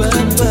papa,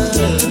 papa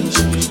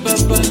shibiri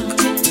papa,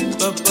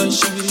 papa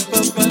shibiri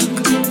papa,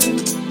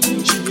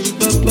 shibiri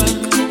papa,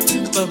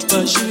 papa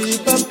shibiri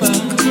papa,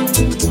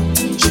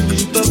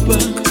 shibiri papa,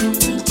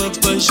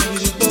 papa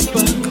shibiri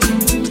papa.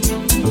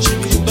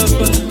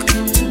 Papa,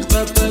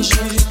 papa,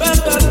 shibiri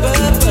papa,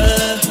 papa.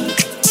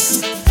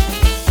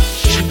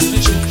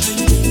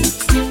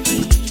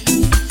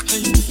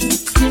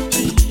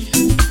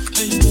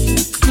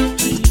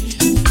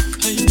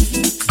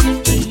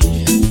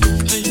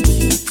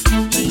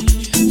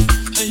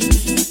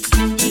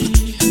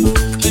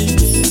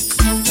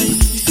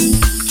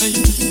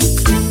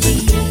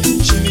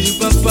 Shibiri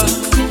papa,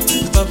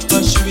 papa,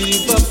 shibiri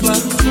papa,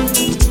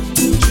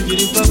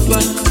 shibiri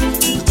papa,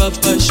 papa,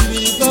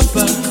 shibiri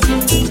papa.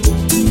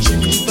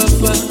 Shibiri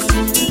papa,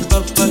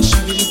 papa,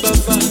 shibiri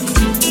papa,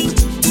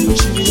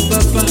 shibiri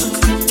papa,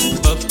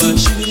 papa,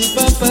 shibiri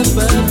papa,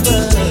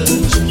 papa,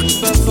 shibiri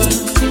papa,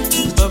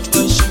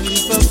 papa, shibiri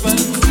papa,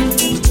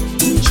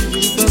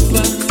 shibiri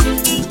papa,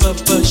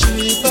 papa,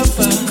 shibiri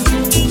papa,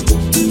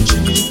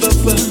 shibiri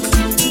papa,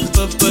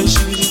 papa,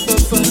 shibiri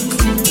papa,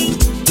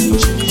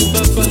 shibiri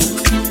papa,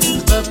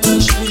 papa,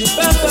 shibiri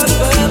papa,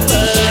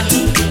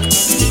 papa.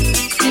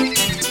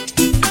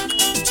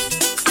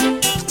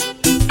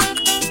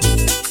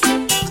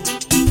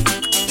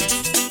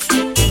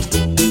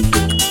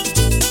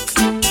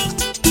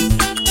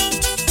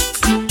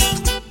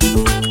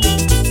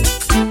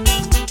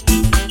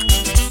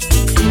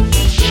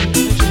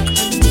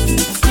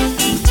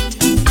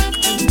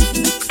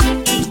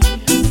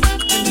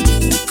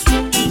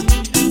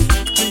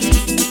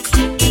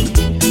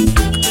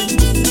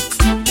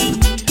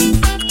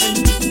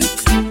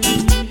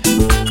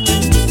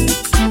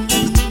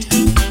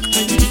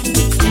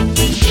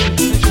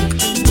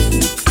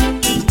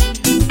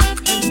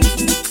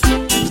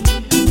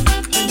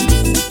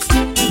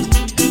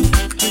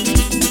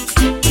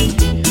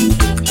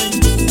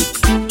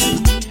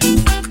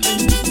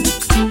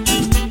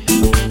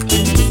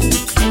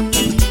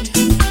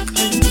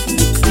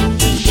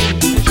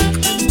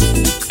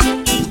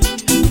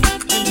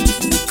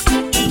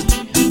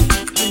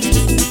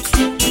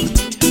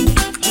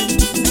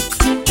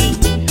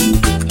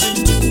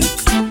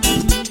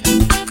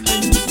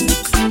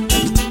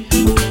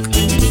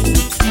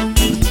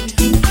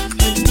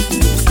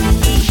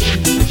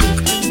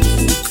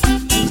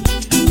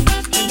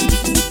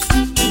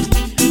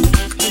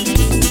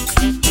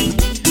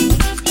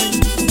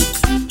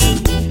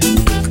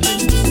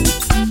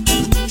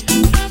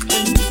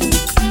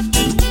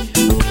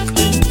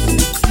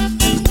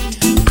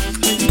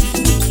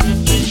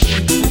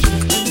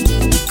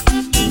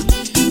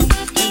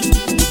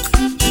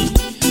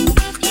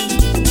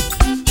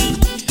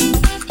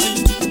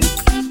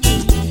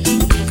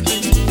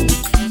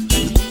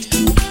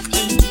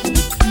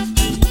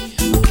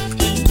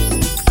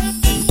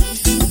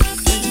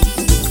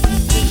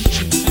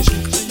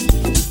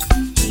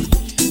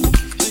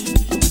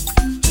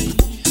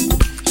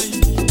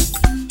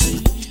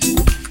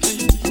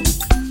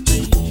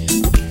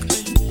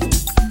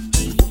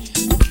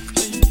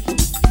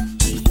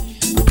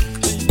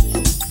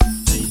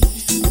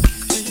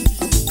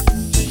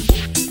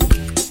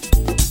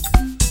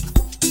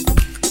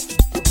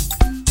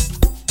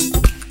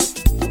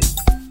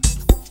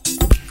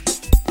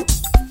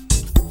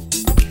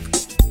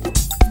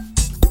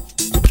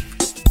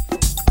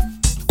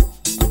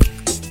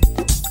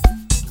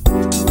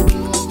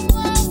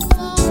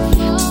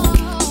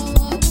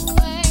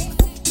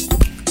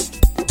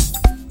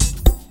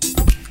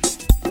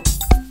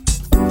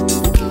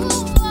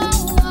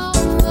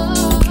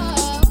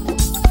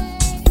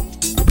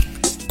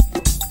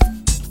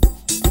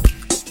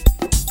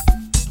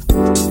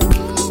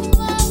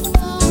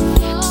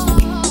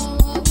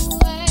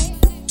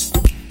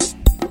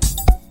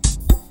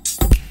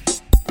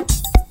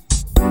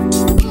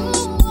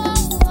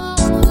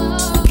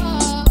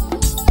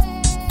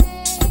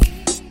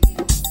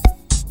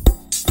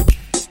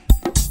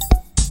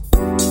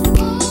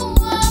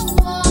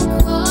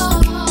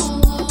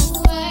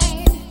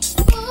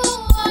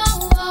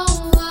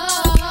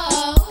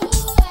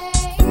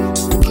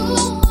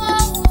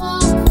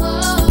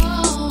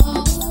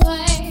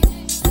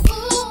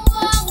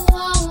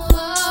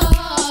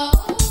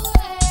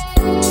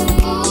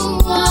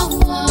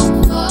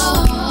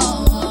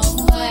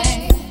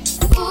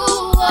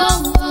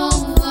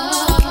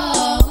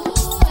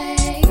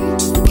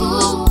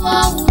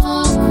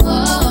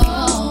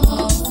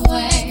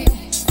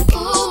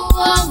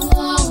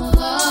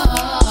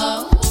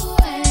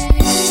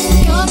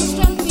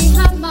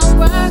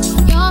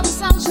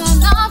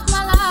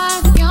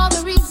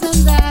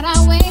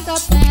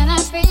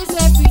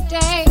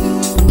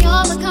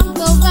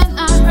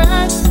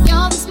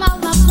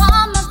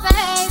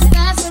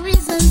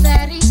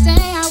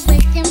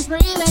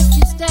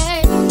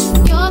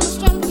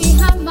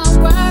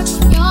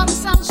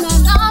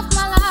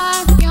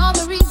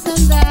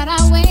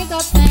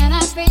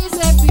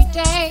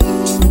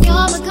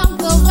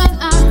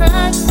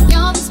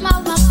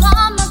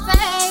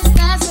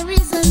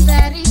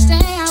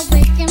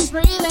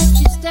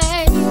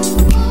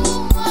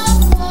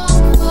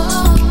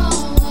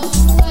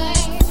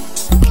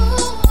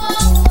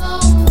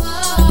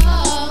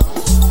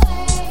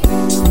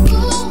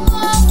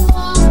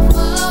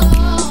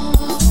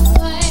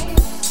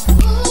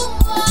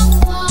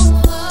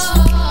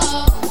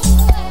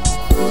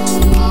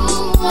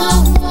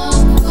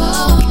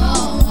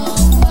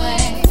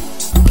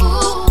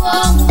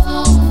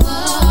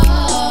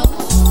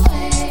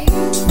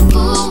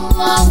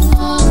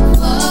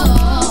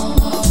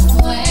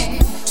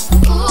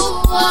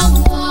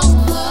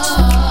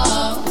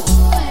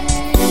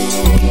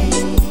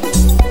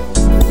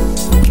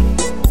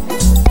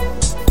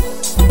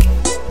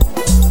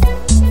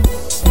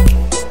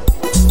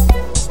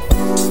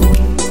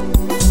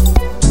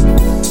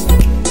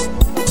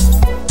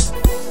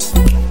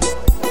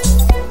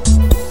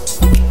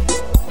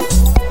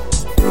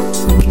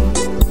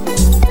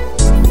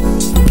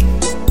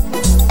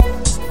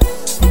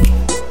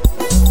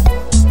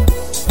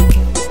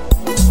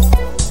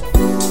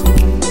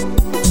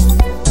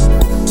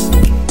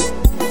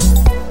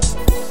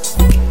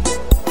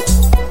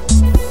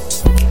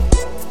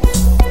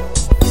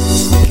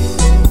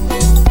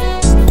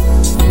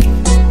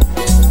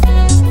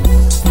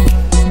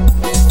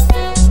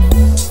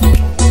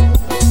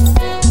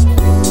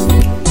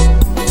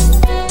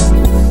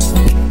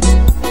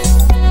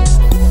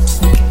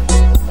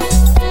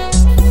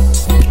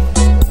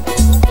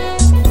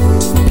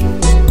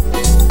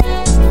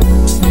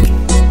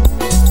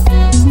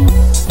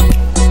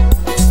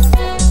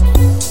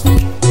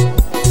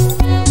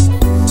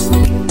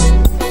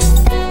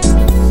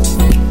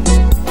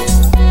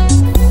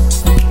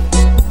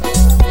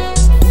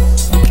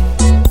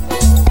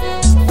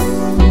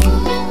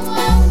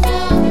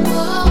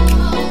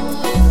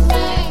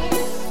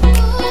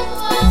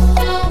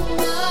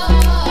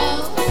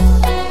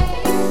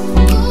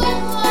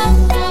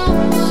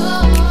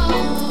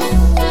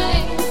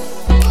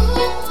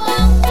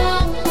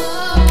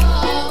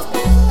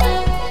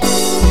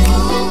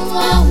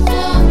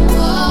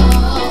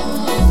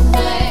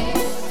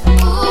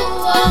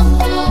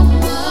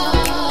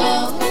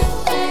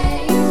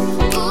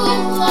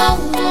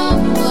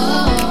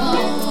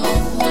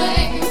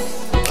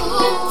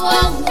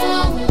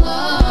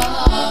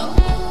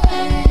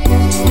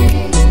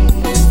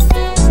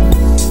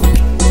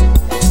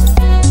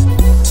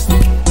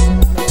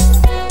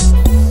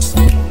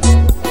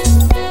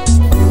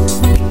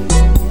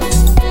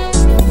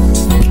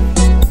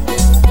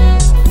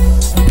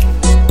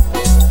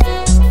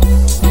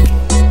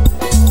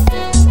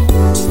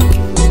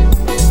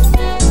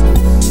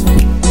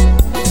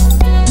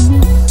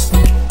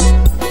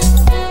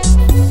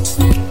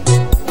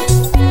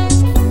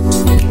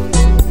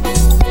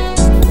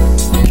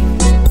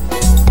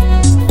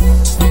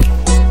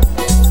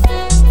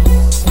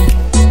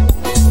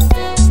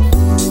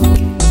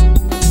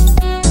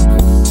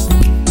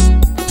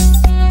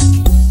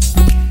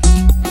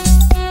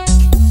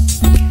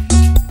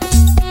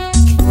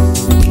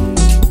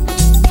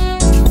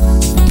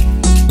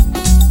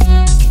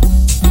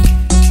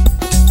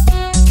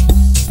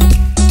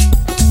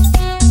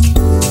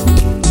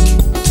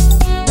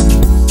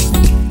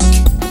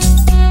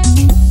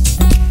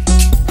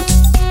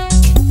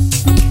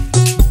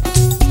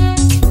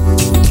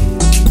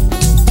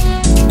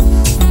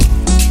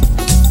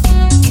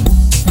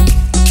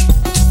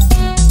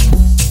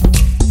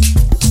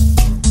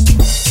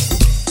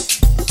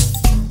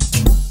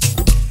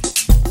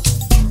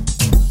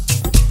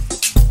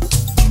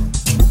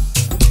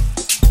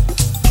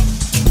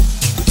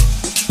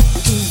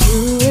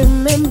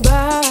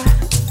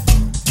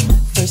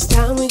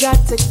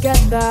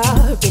 together.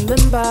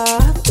 Remember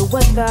the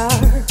weather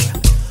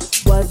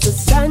was a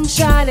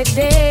sunshiny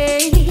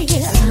day.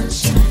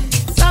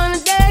 Sunny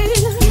day.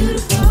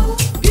 Beautiful,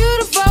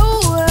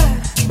 beautiful.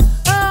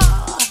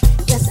 Oh,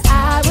 yes,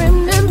 I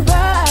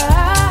remember.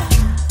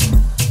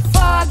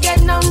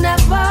 Forget no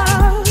never.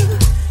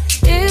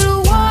 It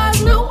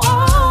was no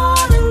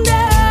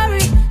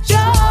ordinary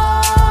joy.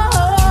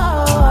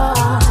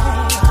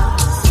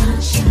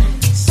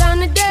 Sunshine,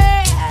 sunny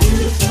day.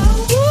 Beautiful.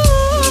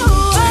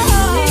 Ooh,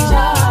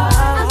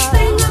 a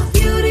thing of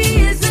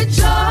beauty is a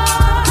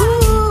joy.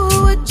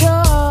 Ooh, a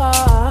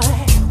joy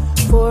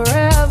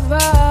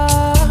forever.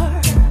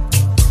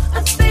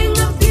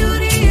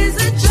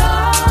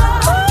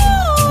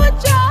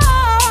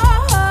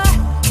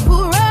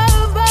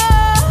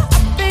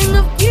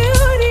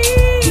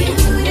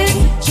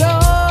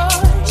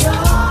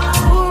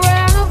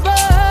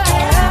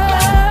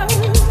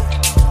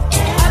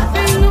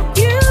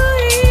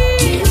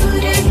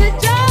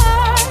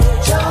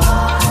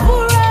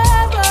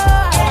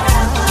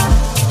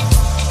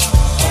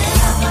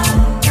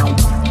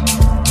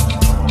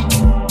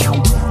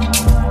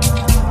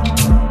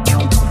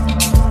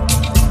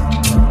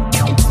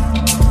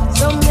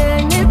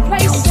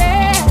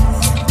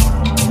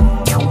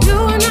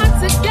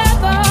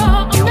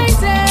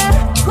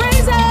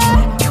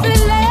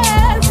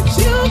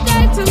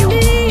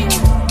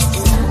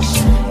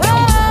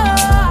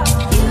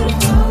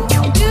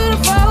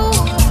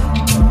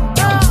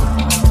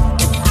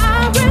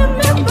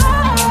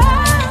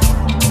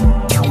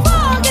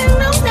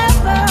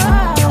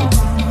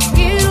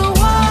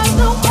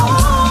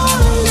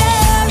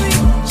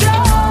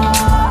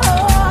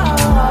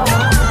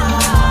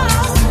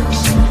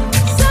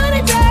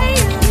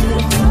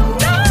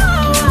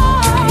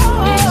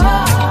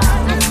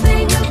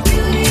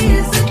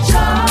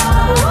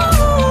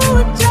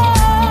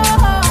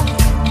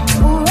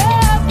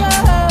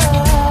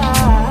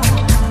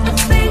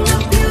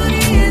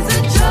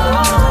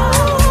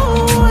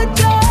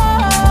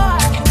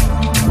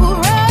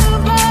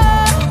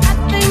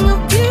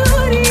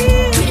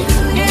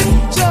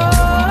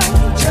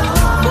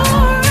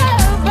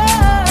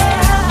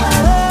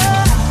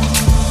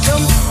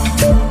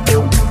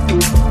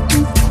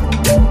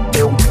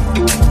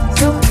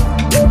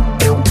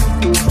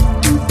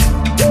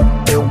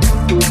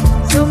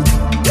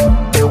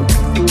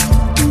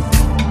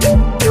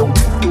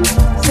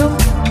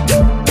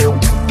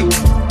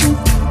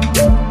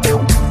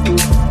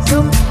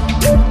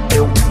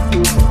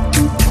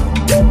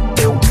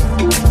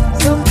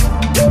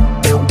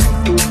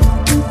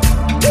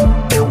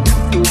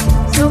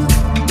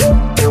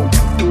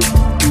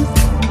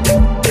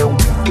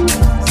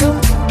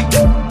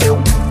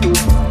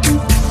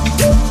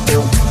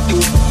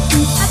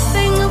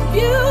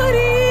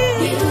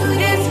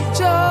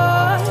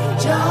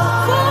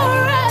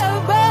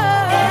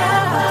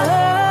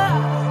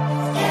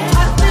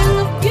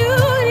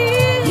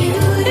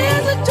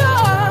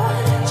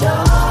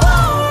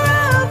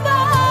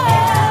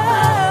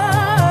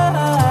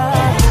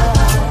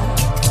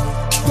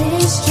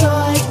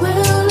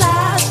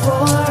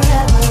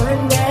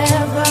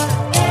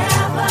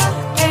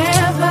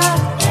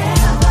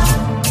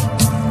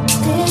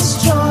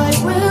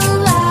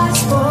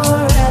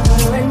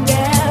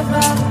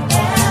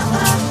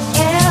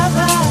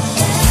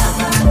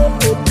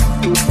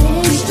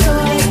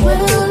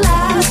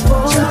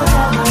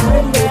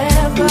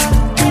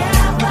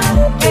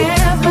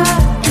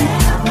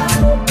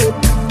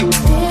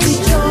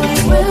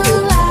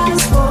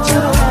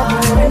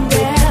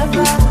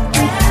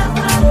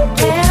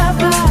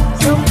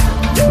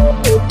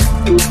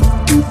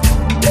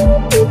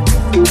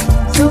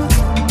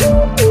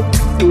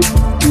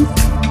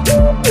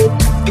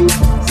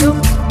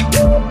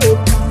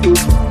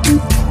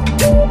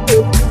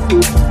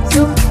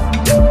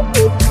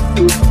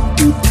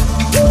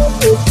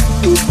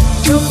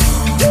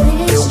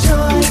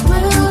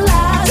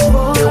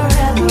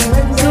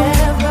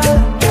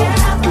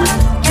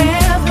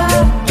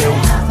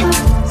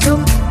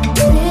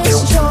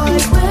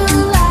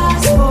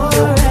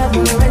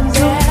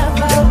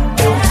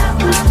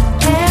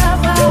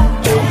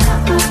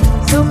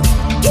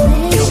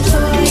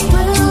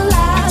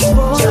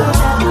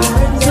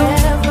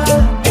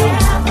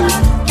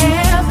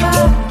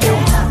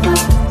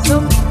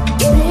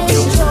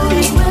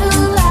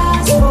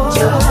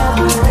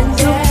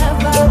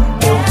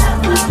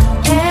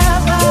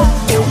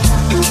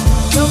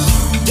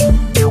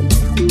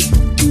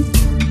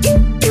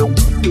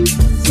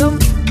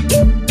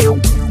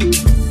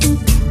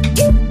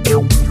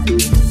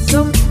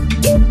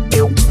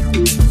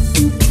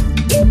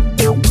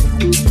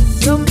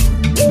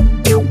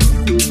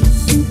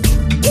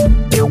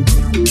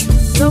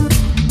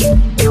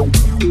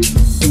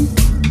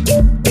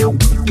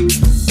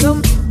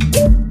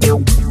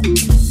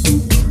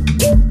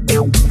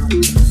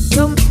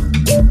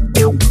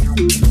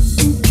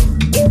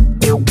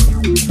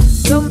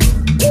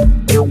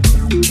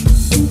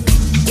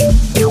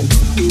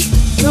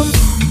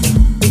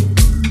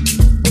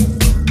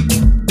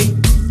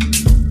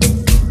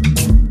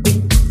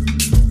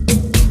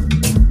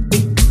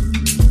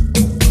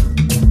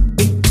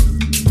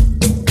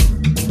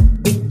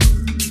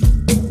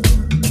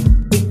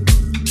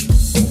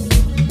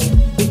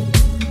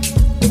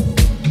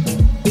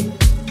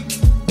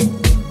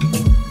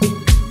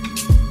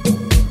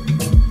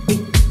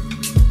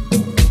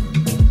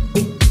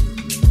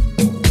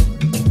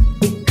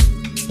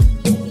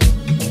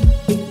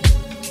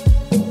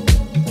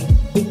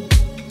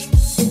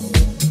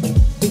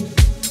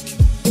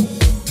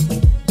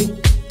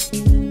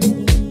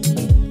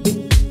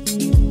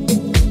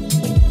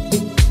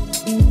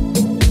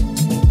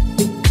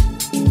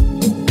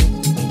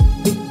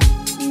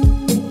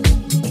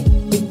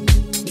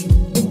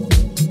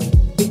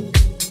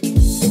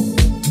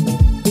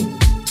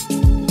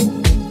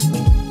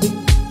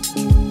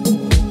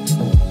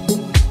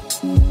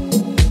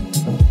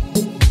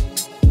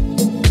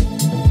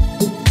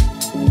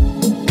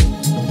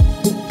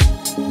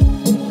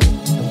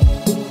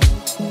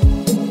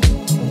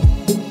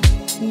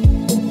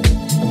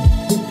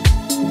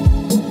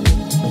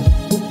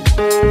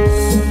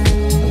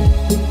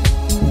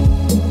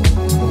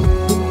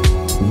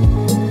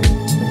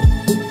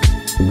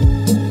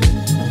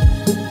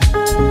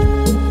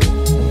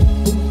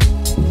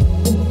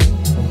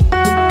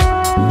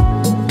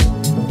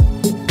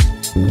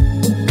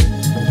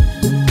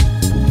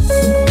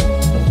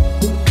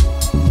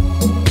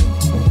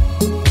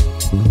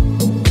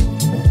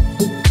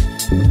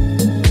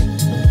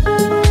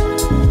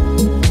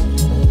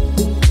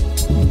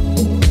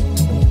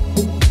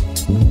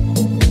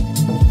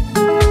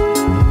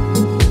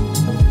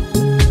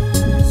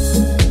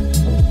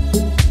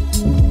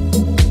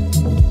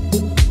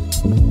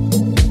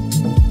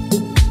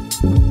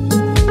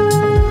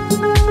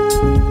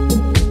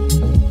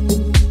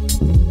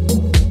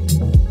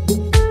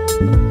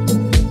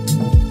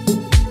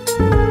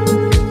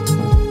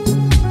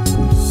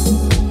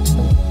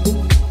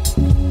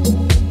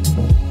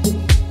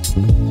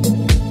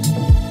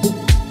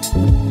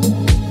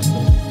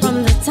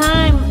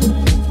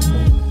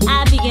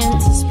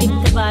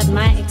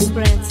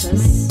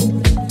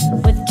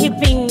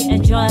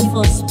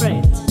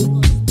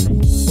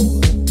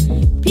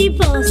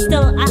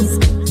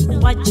 ask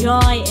what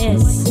joy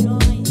is.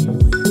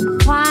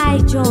 Why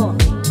joy?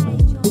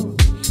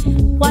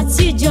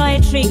 What's your joy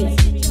trigger?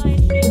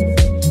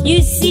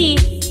 You see,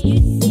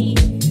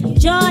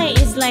 joy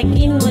is like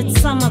inward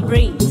summer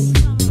breeze.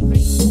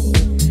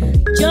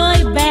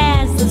 Joy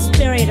bears the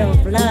spirit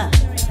of love,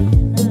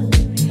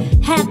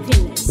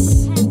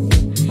 happiness,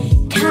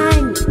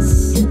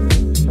 kindness,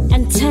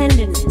 and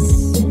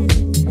tenderness.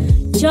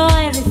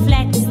 Joy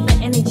reflects the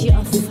energy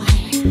of fire.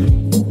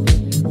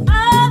 I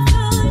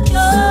feel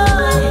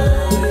joy,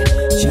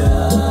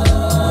 joy.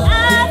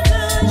 I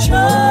feel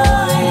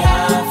joy,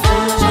 I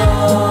feel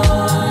joy.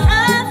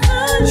 I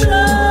feel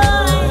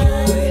joy,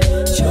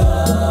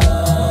 joy.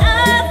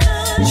 I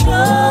feel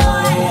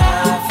joy,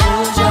 I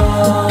feel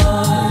joy.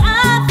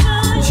 I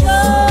feel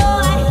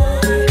joy,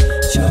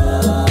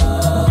 joy.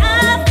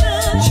 I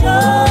feel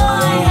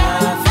joy,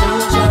 I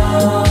feel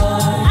joy.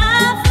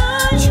 I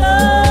feel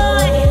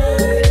joy,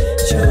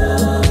 joy.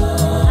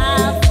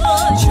 I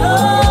feel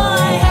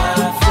joy,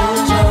 I feel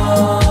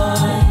joy.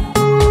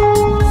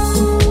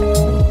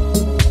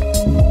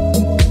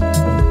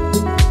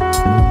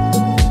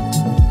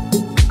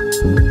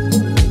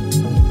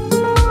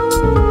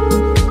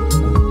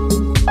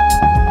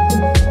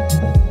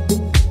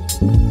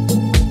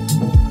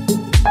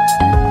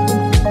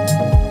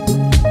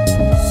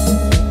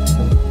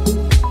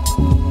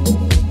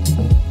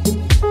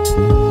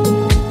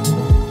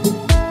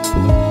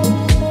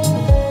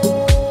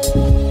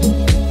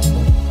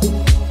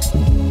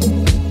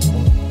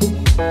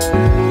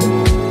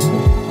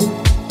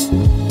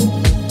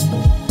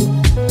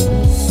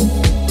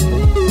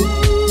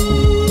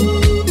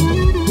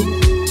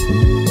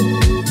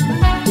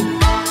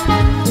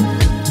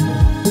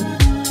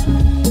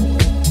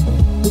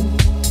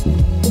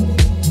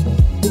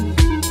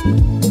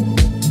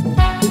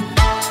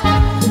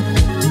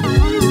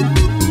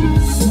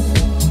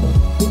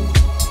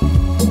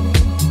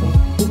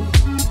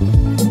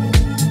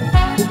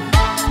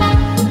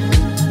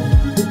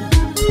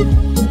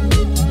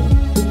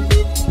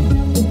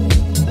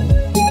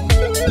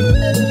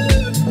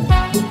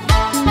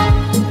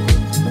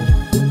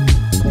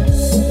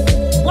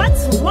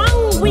 What's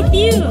wrong with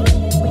you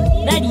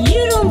that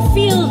you don't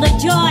feel the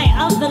joy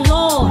of the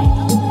Lord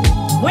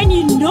when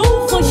you know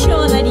for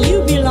sure that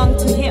you belong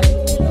to Him?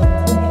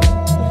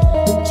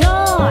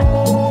 Joy,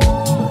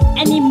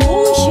 an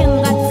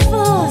emotion that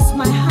fills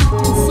my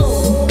heart and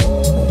soul.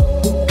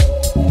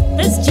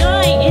 This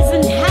joy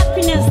isn't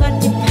happiness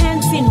that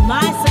depends in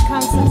my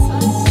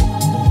circumstances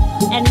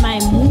and my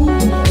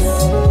moods,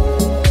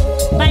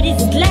 but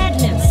it's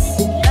gladness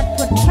that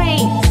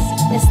portrays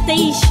a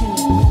station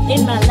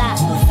in my life.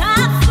 I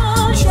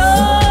feel joy.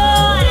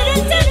 I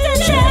feel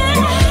joy.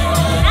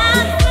 I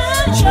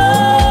feel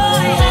joy.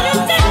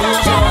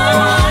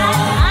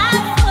 I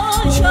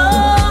feel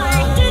joy.